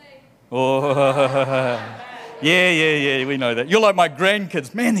 Oh, yeah, we know that. You're like my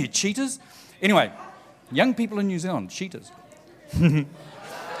grandkids. Man, they're cheaters. Anyway, young people in New Zealand, cheaters.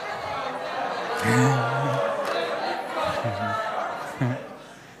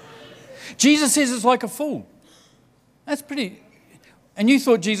 Jesus says it's like a fool. That's pretty... And you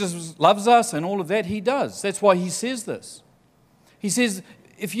thought Jesus loves us and all of that. He does. That's why he says this. He says,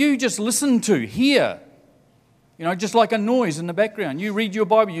 if you just listen to, hear, just like a noise in the background. You read your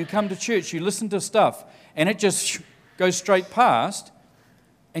Bible, you come to church, you listen to stuff, and it just goes straight past,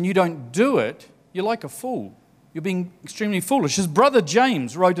 and you don't do it, you're like a fool. You're being extremely foolish. His brother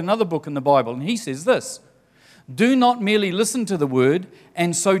James wrote another book in the Bible, and he says this, do not merely listen to the word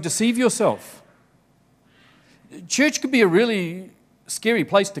and so deceive yourself. Church could be a really scary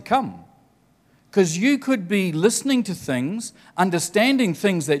place to come, because you could be listening to things, understanding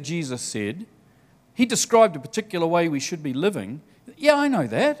things that Jesus said. He described a particular way we should be living. Yeah, I know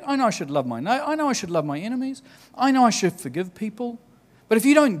that. I know I should love my neighbor. I know I should love my enemies. I know I should forgive people. But if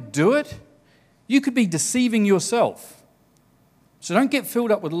you don't do it, you could be deceiving yourself. So don't get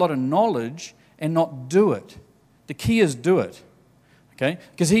filled up with a lot of knowledge and not do it. The key is do it. Okay?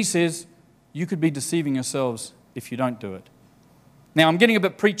 Because he says you could be deceiving yourselves if you don't do it. Now, I'm getting a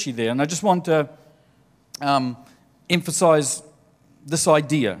bit preachy there, and I just want to emphasize this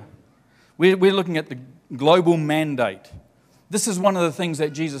idea. We're looking at the global mandate. This is one of the things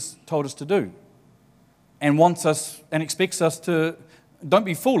that Jesus told us to do and wants us and expects us to, don't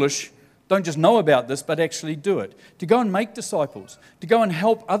be foolish, don't just know about this, but actually do it. To go and make disciples, to go and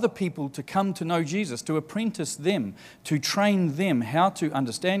help other people to come to know Jesus, to apprentice them, to train them how to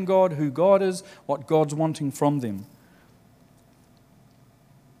understand God, who God is, what God's wanting from them.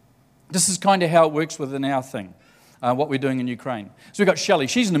 This is kind of how it works within our thing, what we're doing in Ukraine. So we've got Shelley.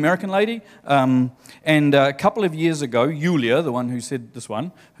 She's an American lady. And a couple of years ago, Yulia, the one who said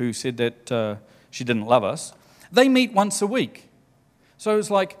that she didn't love us, they meet once a week. So it's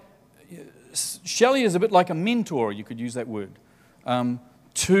like, Shelley is a bit like a mentor, you could use that word,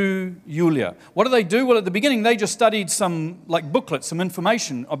 to Yulia. What do? Well, at the beginning, they just studied some booklets, some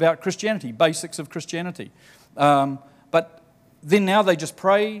information about Christianity, basics of Christianity. But then now they just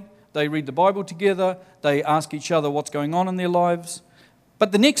pray, they read the Bible together, they ask each other what's going on in their lives.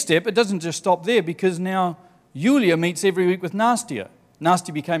 But the next step, it doesn't just stop there, because now Yulia meets every week with Nastia.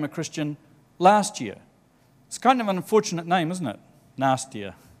 Nastia became a Christian last year. It's kind of an unfortunate name, isn't it? Nastia.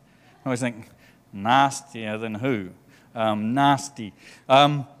 I always think, nastier than who? Nasty.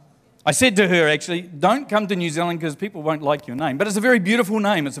 I said to her, actually, don't come to New Zealand because people won't like your name. But it's a very beautiful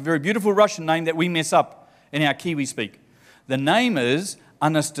name. It's a very beautiful Russian name that we mess up in our Kiwi speak. The name is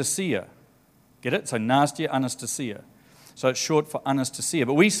Anastasia. Get it? So Nastia, Anastasia. So it's short for Anastasia.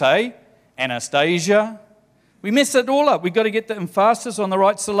 But we say Anastasia. We mess it all up. We've got to get the emphasis on the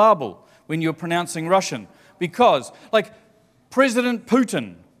right syllable when you're pronouncing Russian. Because, like President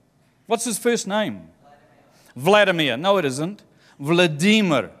Putin, what's his first name? Vladimir. No, it isn't.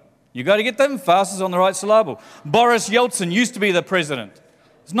 Vladimir. You've got to get the emphasis on the right syllable. Boris Yeltsin used to be the president.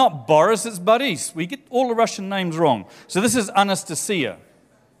 It's not Boris, it's Boris. We get all the Russian names wrong. So this is Anastasia.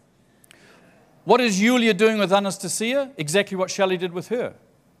 What is Yulia doing with Anastasia? Exactly what Shelley did with her.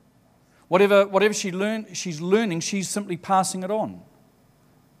 Whatever she's learning, she's simply passing it on.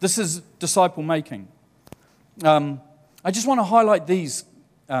 This is disciple making. I just want to highlight these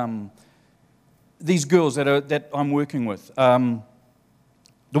girls that I'm working with.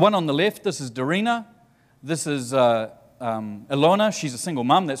 The one on the left, this is Darina. This is Ilona. She's a single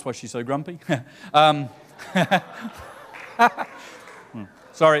mum. That's why she's so grumpy.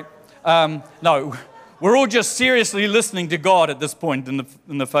 Sorry. No, we're all just seriously listening to God at this point in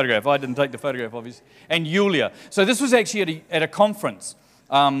the photograph. I didn't take the photograph, obviously. And Yulia. So this was actually at a conference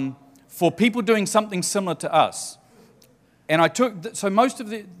for people doing something similar to us. And I took, so most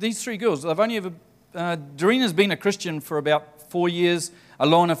of these three girls, they've only ever, Darina's been a Christian for about 4 years,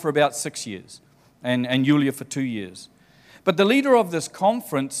 Alona for about 6 years, and Yulia for 2 years. But the leader of this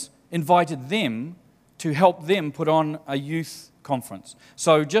conference invited them to help them put on a youth conference.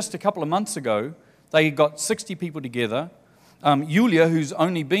 So just a couple of months ago, they got 60 people together. Yulia, who's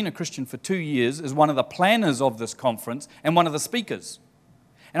only been a Christian for 2 years, is one of the planners of this conference and one of the speakers.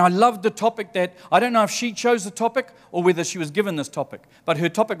 And I loved the topic that, I don't know if she chose the topic or whether she was given this topic, but her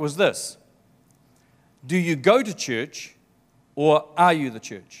topic was this: do you go to church or are you the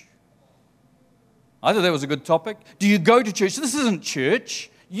church? I thought that was a good topic. Do you go to church? This isn't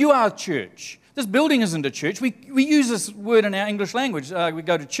church. You are church. This building isn't a church. We use this word in our English language. We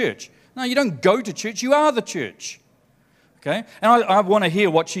go to church. No, you don't go to church. You are the church. Okay? And I want to hear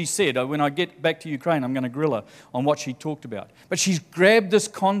what she said. When I get back to Ukraine, I'm going to grill her on what she talked about. But she's grabbed this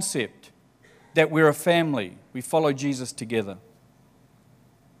concept that we're a family. We follow Jesus together.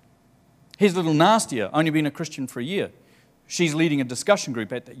 Here's little Nastia, only been a Christian for a year. She's leading a discussion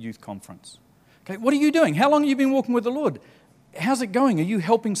group at that youth conference. Okay, what are you doing? How long have you been walking with the Lord? How's it going? Are you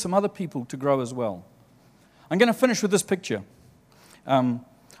helping some other people to grow as well? I'm going to finish with this picture.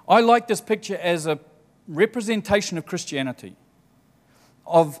 I like this picture as a representation of Christianity,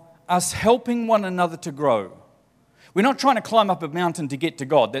 of us helping one another to grow. We're not trying to climb up a mountain to get to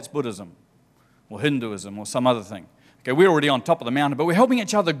God. That's Buddhism or Hinduism or some other thing. Okay, we're already on top of the mountain, but we're helping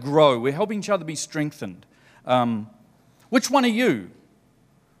each other grow. We're helping each other be strengthened. Which one are you?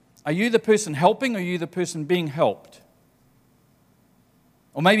 Are you the person helping or are you the person being helped?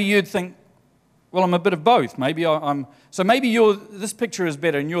 Or maybe you'd think, well, I'm a bit of both. Maybe so maybe this picture is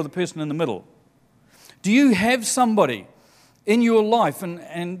better and you're the person in the middle. Do you have somebody in your life,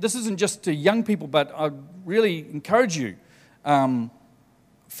 and this isn't just to young people, but I really encourage you,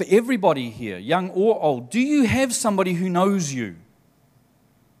 for everybody here, young or old, do you have somebody who knows you?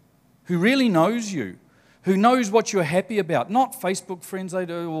 Who really knows you? Who knows what you're happy about? Not Facebook friends they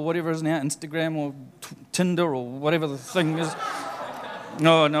do, or whatever it is now, Instagram or Tinder or whatever the thing is.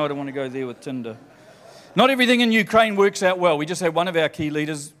 No, I don't want to go there with Tinder. Not everything in Ukraine works out well. We just had one of our key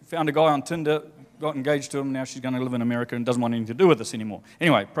leaders found a guy on Tinder, got engaged to him. Now she's going to live in America and doesn't want anything to do with us anymore.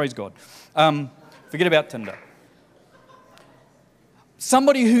 Anyway, praise God. Forget about Tinder.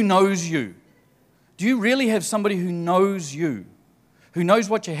 Somebody who knows you. Do you really have somebody who knows you? Who knows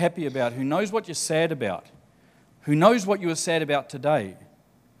what you're happy about? Who knows what you're sad about? Who knows what you were sad about today?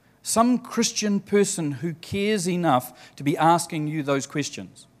 Some Christian person who cares enough to be asking you those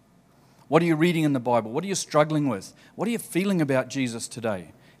questions. What are you reading in the Bible? What are you struggling with? What are you feeling about Jesus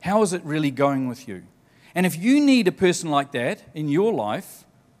today? How is it really going with you? And if you need a person like that in your life,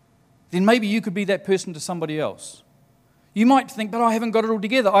 then maybe you could be that person to somebody else. You might think, but I haven't got it all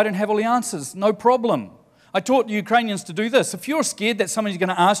together. I don't have all the answers. No problem. I taught the Ukrainians to do this. If you're scared that somebody's going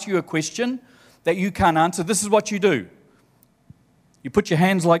to ask you a question that you can't answer, this is what you do. You put your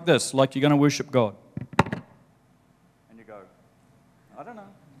hands like this, like you're going to worship God. And you go, I don't know.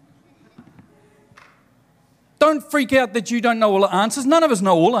 don't freak out that you don't know all the answers. None of us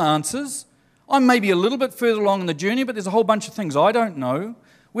know all the answers. I'm maybe a little bit further along in the journey, but there's a whole bunch of things I don't know.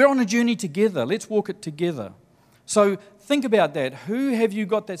 We're on a journey together. Let's walk it together. So think about that. Who have you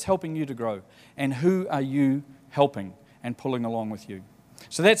got that's helping you to grow? And who are you helping and pulling along with you?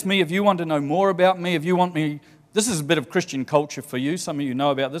 So that's me. If you want to know more about me, if you want me, this is a bit of Christian culture for you. Some of you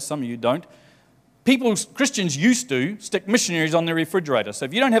know about this, some of you don't. Christians used to stick missionaries on their refrigerator. So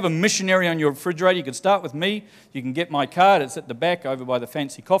if you don't have a missionary on your refrigerator, you can start with me. You can get my card. It's at the back over by the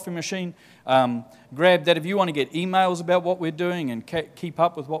fancy coffee machine. Grab that. If you want to get emails about what we're doing and keep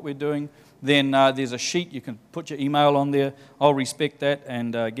up with what we're doing, then there's a sheet. You can put your email on there. I'll respect that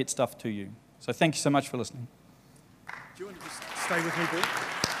and get stuff to you. So thank you so much for listening. Do you want to just stay with me, Bill?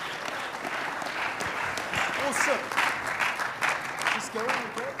 Awesome. Just go on,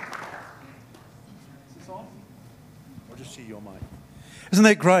 okay? I'll just share your mic. Isn't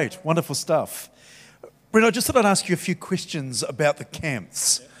that great? Wonderful stuff. Brent, I just thought I'd ask you a few questions about the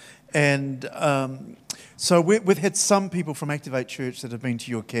camps. And so we've had some people from Activate Church that have been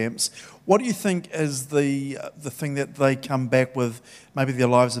to your camps. What do you think is the thing that they come back with? Maybe their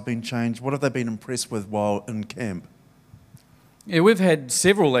lives have been changed. What have they been impressed with while in camp? Yeah, we've had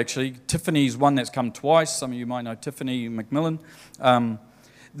several actually. Tiffany's one that's come twice. Some of you might know Tiffany McMillan.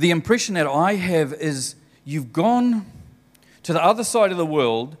 The impression that I have is you've gone to the other side of the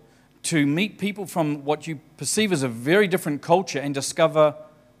world to meet people from what you perceive as a very different culture and discover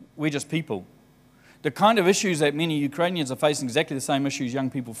we're just people. The kind of issues that many Ukrainians are facing, exactly the same issues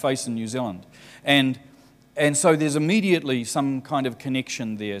young people face in New Zealand. And so there's immediately some kind of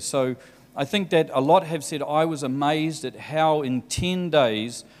connection there. So I think that a lot have said, I was amazed at how in 10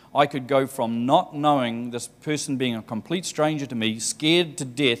 days I could go from not knowing this person being a complete stranger to me, scared to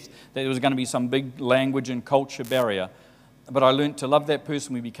death that there was going to be some big language and culture barrier. But I learned to love that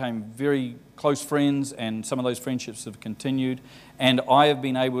person. We became very close friends, and some of those friendships have continued. And I have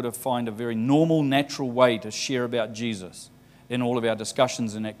been able to find a very normal, natural way to share about Jesus in all of our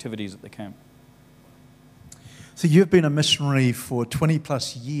discussions and activities at the camp. So you've been a missionary for 20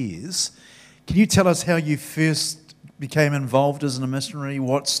 plus years. Can you tell us how you first became involved as a missionary,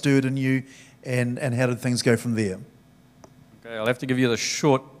 what stirred in you, and how did things go from there? Okay, I'll have to give you the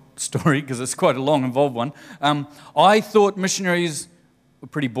short story because it's quite a long, involved one. I thought missionaries were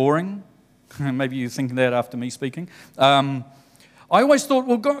pretty boring. Maybe you're thinking that after me speaking. I always thought,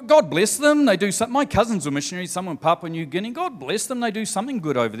 well, God bless them. They do something. My cousins were missionaries, some in Papua New Guinea. God bless them. They do something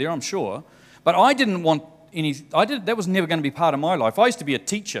good over there, I'm sure. But I didn't want any. That was never going to be part of my life. I used to be a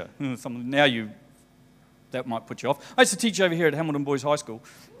teacher. That might put you off. I used to teach over here at Hamilton Boys High School.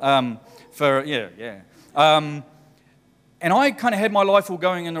 And I kind of had my life all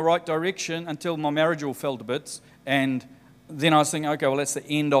going in the right direction until my marriage all fell to bits. And then I was thinking, okay, well, that's the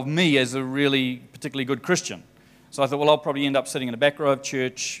end of me as a really particularly good Christian. So I thought, well, I'll probably end up sitting in the back row of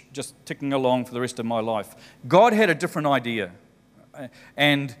church, just ticking along for the rest of my life. God had a different idea.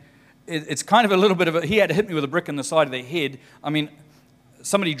 And it's kind of a little bit of he had to hit me with a brick in the side of the head. I mean,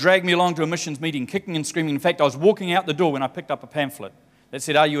 somebody dragged me along to a missions meeting, kicking and screaming. In fact, I was walking out the door when I picked up a pamphlet that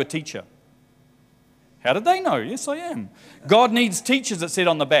said, "Are you a teacher?" How did they know? Yes, I am. God needs teachers, it said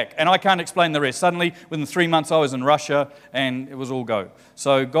on the back, and I can't explain the rest. Suddenly, within 3 months, I was in Russia, and it was all go.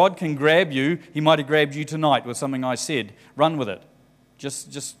 So God can grab you. He might have grabbed you tonight with something I said. Run with it.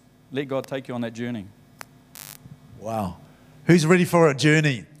 Just let God take you on that journey. Wow. Who's ready for a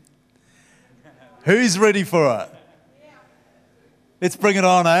journey? Who's ready for it? Let's bring it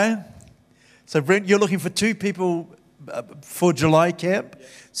on, eh? So, Brent, you're looking for 2 people for July camp.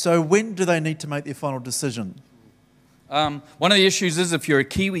 So when do they need to make their final decision? One of the issues is if you're a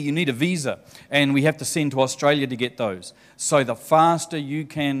Kiwi, you need a visa, and we have to send to Australia to get those. So the faster you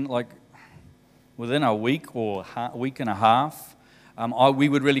can, like within a week or a week and a half, we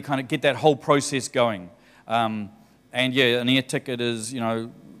would really kind of get that whole process going. And yeah, an air ticket is,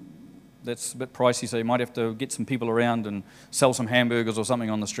 that's a bit pricey, so you might have to get some people around and sell some hamburgers or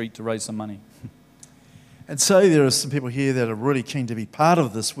something on the street to raise some money. And so there are some people here that are really keen to be part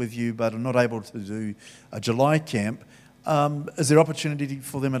of this with you but are not able to do a July camp. Is there opportunity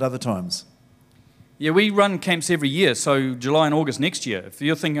for them at other times? Yeah, we run camps every year, so July and August next year. If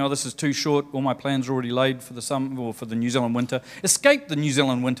you're thinking, this is too short, all my plans are already laid for the summer or for the New Zealand winter, escape the New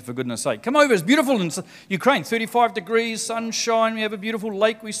Zealand winter, for goodness sake. Come over, it's beautiful in Ukraine, 35 degrees, sunshine, we have a beautiful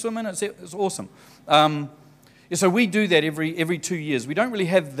lake we swim in, it's awesome. So we do that every 2 years. We don't really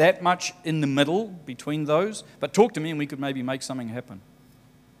have that much in the middle between those, but talk to me and we could maybe make something happen.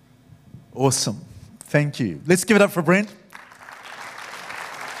 Awesome. Thank you. Let's give it up for Brent.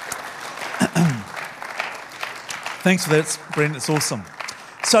 Thanks for that, Brent. It's awesome.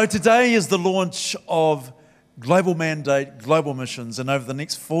 So today is the launch of global mandate, global missions. And over the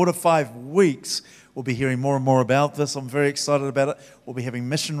next 4 to 5 weeks, we'll be hearing more and more about this. I'm very excited about it. We'll be having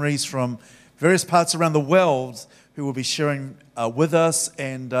missionaries from various parts around the world who will be sharing with us.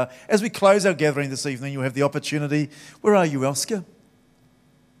 And as we close our gathering this evening, you'll have the opportunity. Where are you, Elska?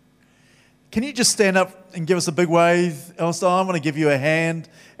 Can you just stand up and give us a big wave? Elsa, I'm going to give you a hand.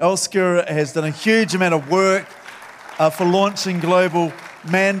 Elska has done a huge amount of work for launching Global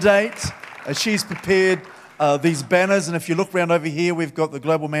Mandate. She's prepared these banners, and if you look around over here, we've got the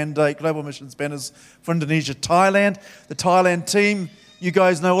Global Mandate, Global Missions banners for Indonesia, Thailand. The Thailand team, you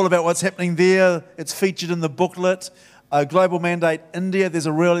guys know all about what's happening there. It's featured in the booklet. Global Mandate India, there's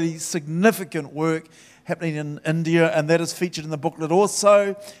a really significant work happening in India, and that is featured in the booklet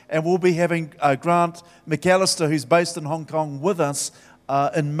also. And we'll be having Grant McAllister, who's based in Hong Kong, with us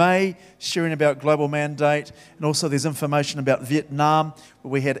in May, sharing about Global Mandate. And also there's information about Vietnam,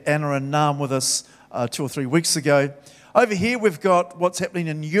 where we had Anna and Nam with us 2 or 3 weeks ago. Over here we've got what's happening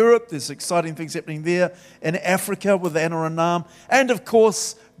in Europe. There's exciting things happening there. In Africa with Anna and Nam. And of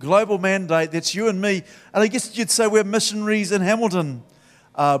course, Global Mandate, that's you and me. And I guess you'd say we're missionaries in Hamilton,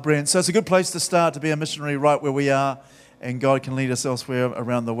 Brent. So it's a good place to start, to be a missionary right where we are, and God can lead us elsewhere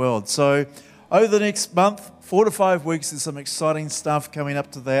around the world. So over the next month, 4 to 5 weeks, there's some exciting stuff coming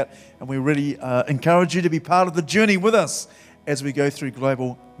up to that, and we really encourage you to be part of the journey with us as we go through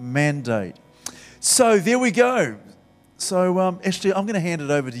Global Mandate. So there we go. So Ashley, I'm going to hand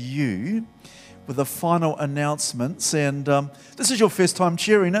it over to you with the final announcements, and this is your first time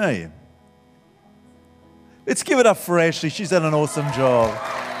chairing, eh? Let's give it up for Ashley. She's done an awesome job.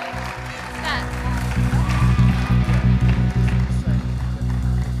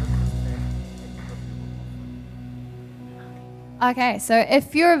 Okay, so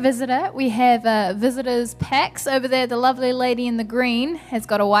if you're a visitor, we have visitors packs over there. The lovely lady in the green has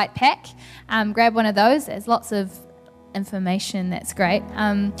got a white pack. Grab one of those. There's lots of information that's great.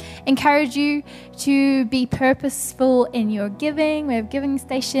 Encourage you to be purposeful in your giving. We have giving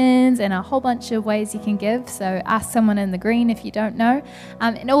stations and a whole bunch of ways you can give, so ask someone in the green if you don't know.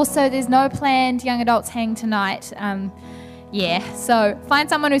 And also there's no planned young adults hang tonight. So find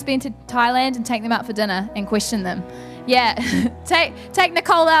someone who's been to Thailand and take them out for dinner and question them. Take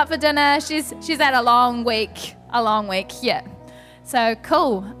Nicole out for dinner. She's had a long week. Yeah, so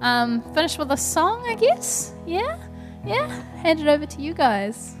cool. Finish with a song, I guess. Yeah, hand it over to you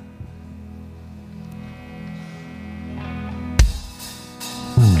guys.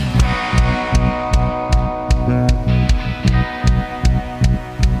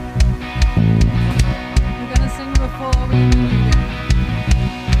 We're gonna sing before we do it.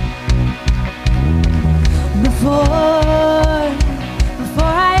 Before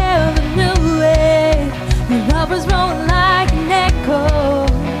I ever knew it, your love was rolling like an echo.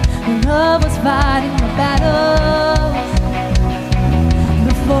 Your love was fighting my battles.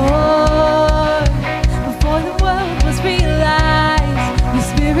 Before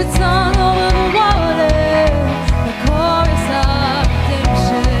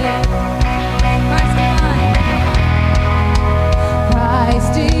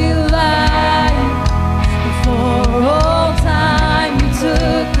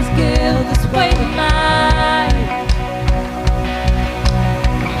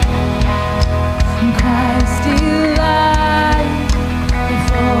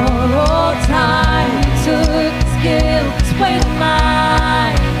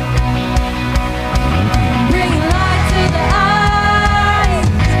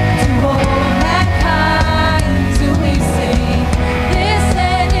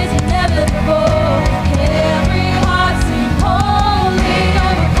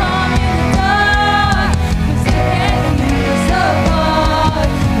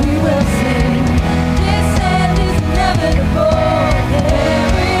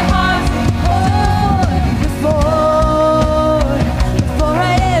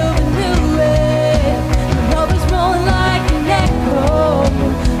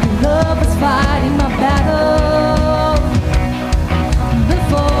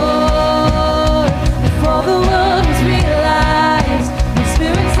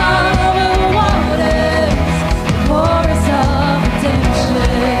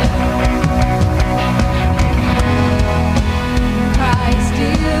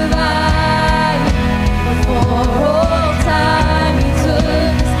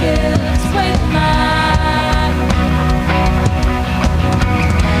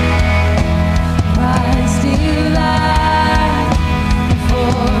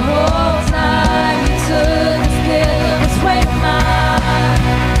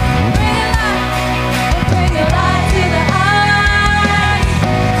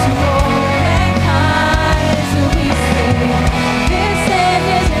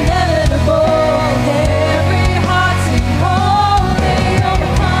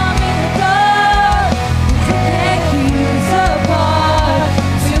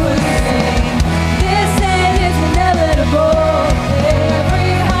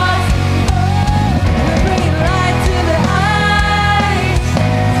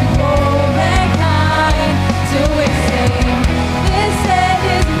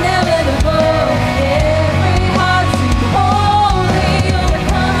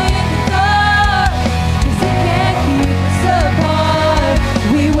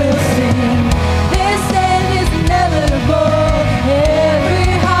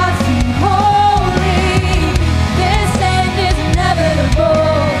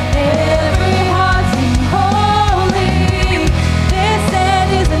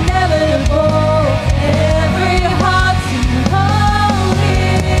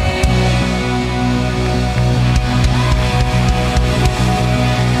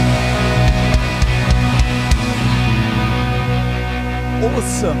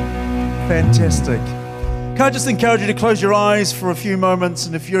Awesome. Fantastic. Can I just encourage you to close your eyes for a few moments?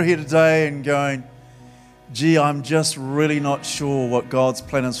 And if you're here today and going, gee, I'm just really not sure what God's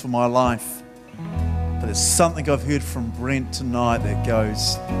plan is for my life, but there's something I've heard from Brent tonight that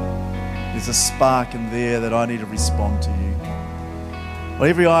goes, there's a spark in there that I need to respond to you. Well,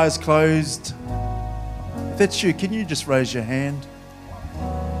 every eye is closed. If that's you, can you just raise your hand?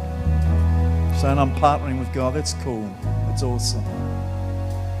 Saying I'm partnering with God. That's cool. That's awesome.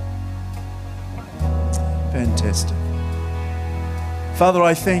 Fantastic. Father,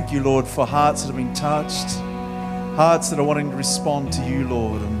 I thank you, Lord, for hearts that have been touched, hearts that are wanting to respond to you,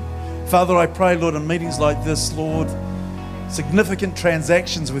 Lord. And Father, I pray, Lord, in meetings like this, Lord, significant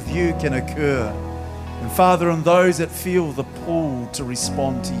transactions with you can occur. And Father, in those that feel the pull to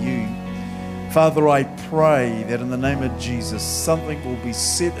respond to you, Father, I pray that in the name of Jesus, something will be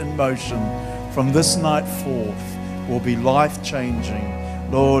set in motion from this night forth, will be life-changing.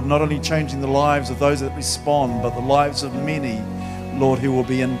 Lord, not only changing the lives of those that respond, but the lives of many, Lord, who will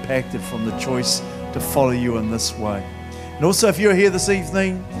be impacted from the choice to follow you in this way. And also, if you're here this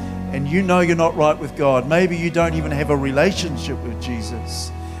evening and you know you're not right with God, maybe you don't even have a relationship with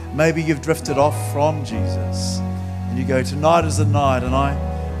Jesus, maybe you've drifted off from Jesus, and you go, tonight is the night, and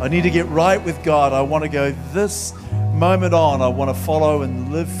I need to get right with God. I want to go this moment on. I want to follow and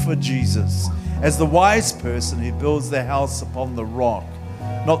live for Jesus as the wise person who builds their house upon the rock,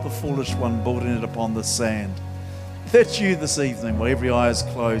 not the foolish one building it upon the sand. If that's you this evening, while every eye is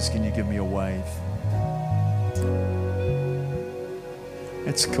closed, can you give me a wave?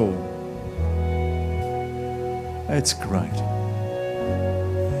 It's cool. It's great.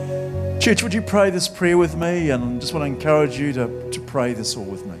 Church, would you pray this prayer with me? And I just want to encourage you to pray this all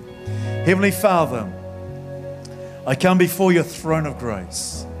with me. Heavenly Father, I come before your throne of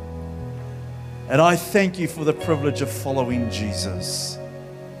grace, and I thank you for the privilege of following Jesus.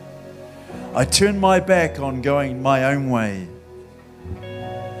 I turn my back on going my own way,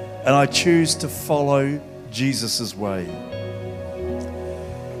 and I choose to follow Jesus' way.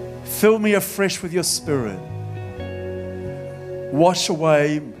 Fill me afresh with your Spirit. Wash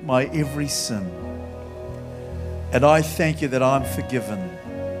away my every sin. And I thank you that I'm forgiven.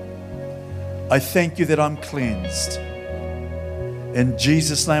 I thank you that I'm cleansed. In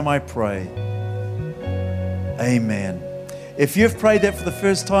Jesus' name I pray. Amen. If you've prayed that for the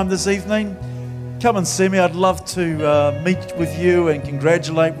first time this evening, come and see me. I'd love to meet with you and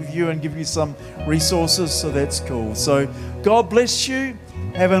congratulate with you and give you some resources. So that's cool. So God bless you.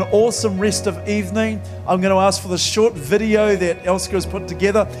 Have an awesome rest of evening. I'm going to ask for the short video that Elska has put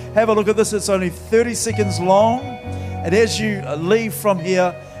together. Have a look at this. It's only 30 seconds long. And as you leave from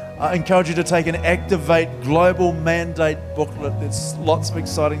here, I encourage you to take an Activate Global Mandate booklet. There's lots of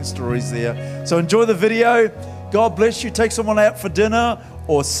exciting stories there. So enjoy the video. God bless you. Take someone out for dinner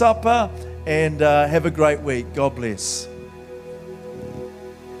or supper, and have a great week. God bless.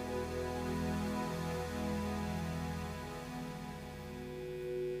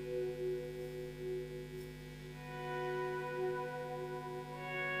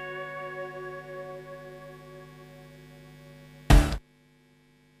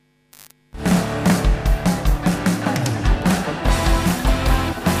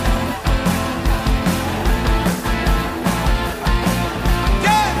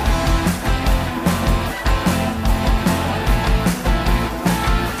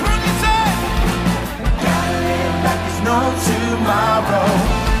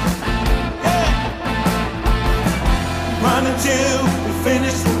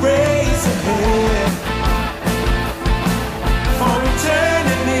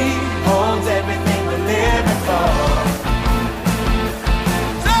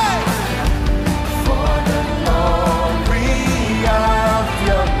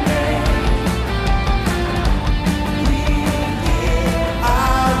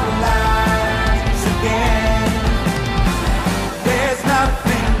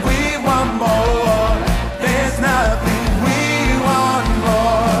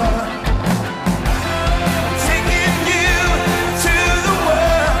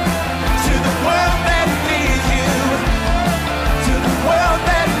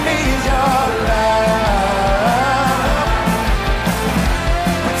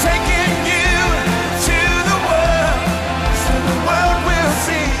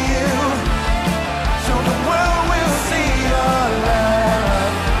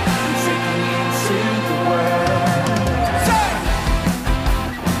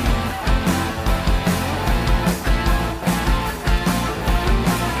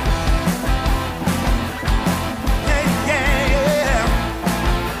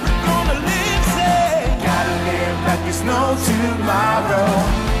 no tomorrow.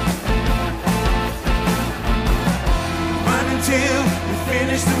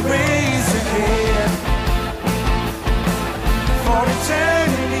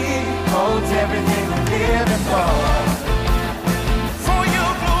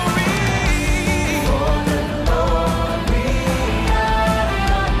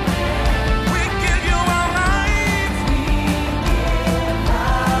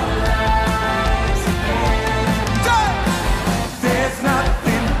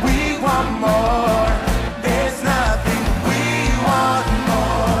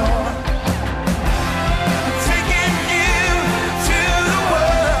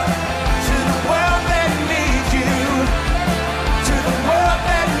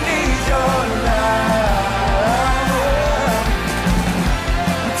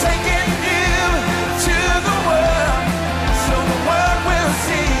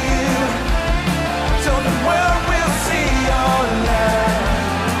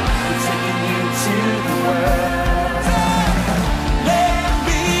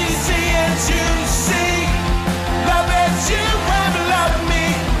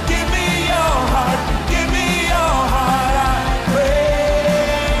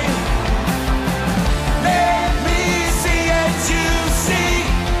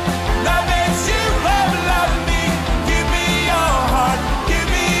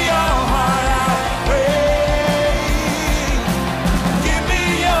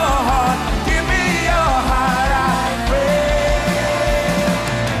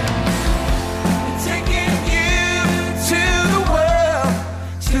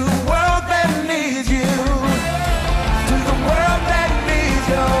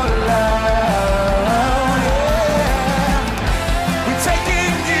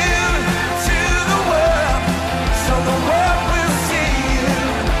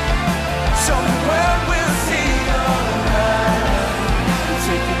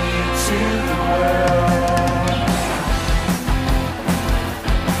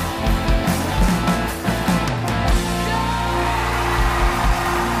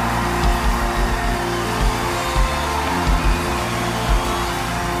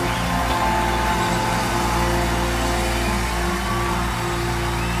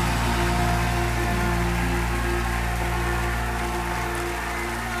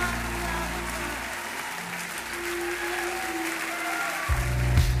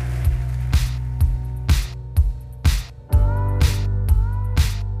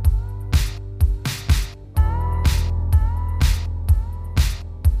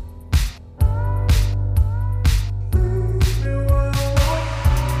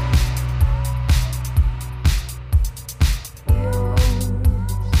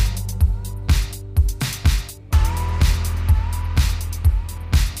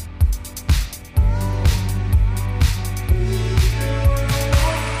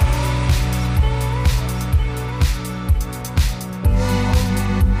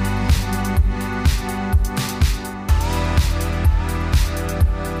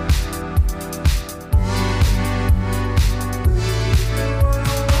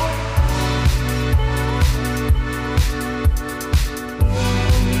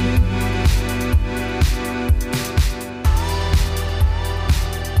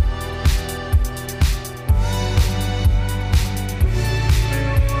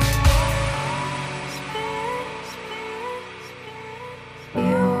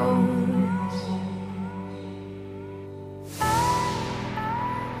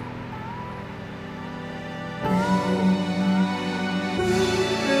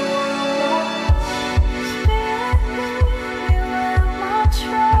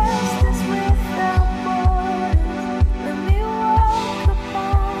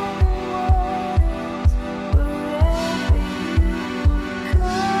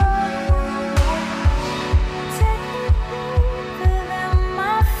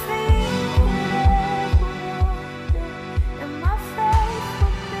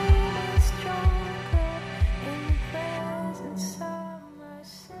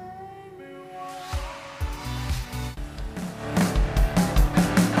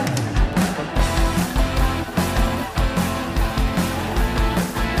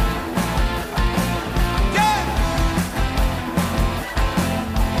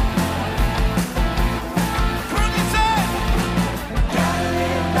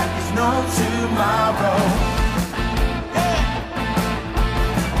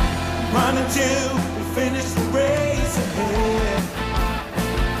 Run until we finish the race ahead.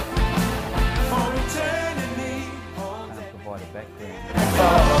 For eternity, hold that Provide a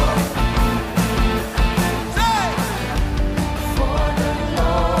background. for the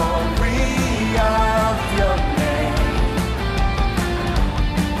glory of your name.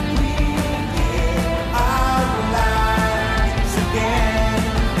 We give our lives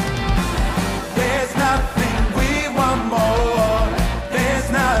again. There's nothing we want more. There's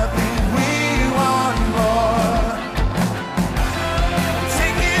nothing we want more.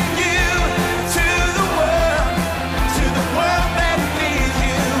 Taking you to the world that needs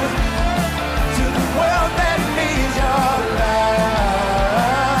you, to the world that needs your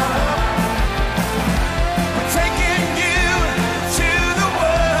love. We're taking you to the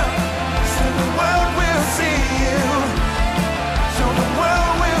world, so the world will see you, so the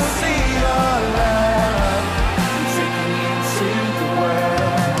world will see your love. We're taking you to the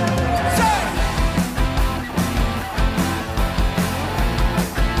world. Say!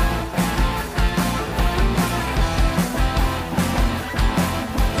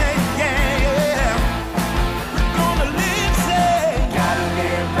 Yeah. We're gonna live, say, gotta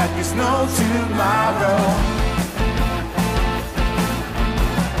live like there's no tomorrow.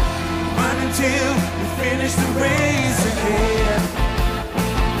 Run until we finish the race.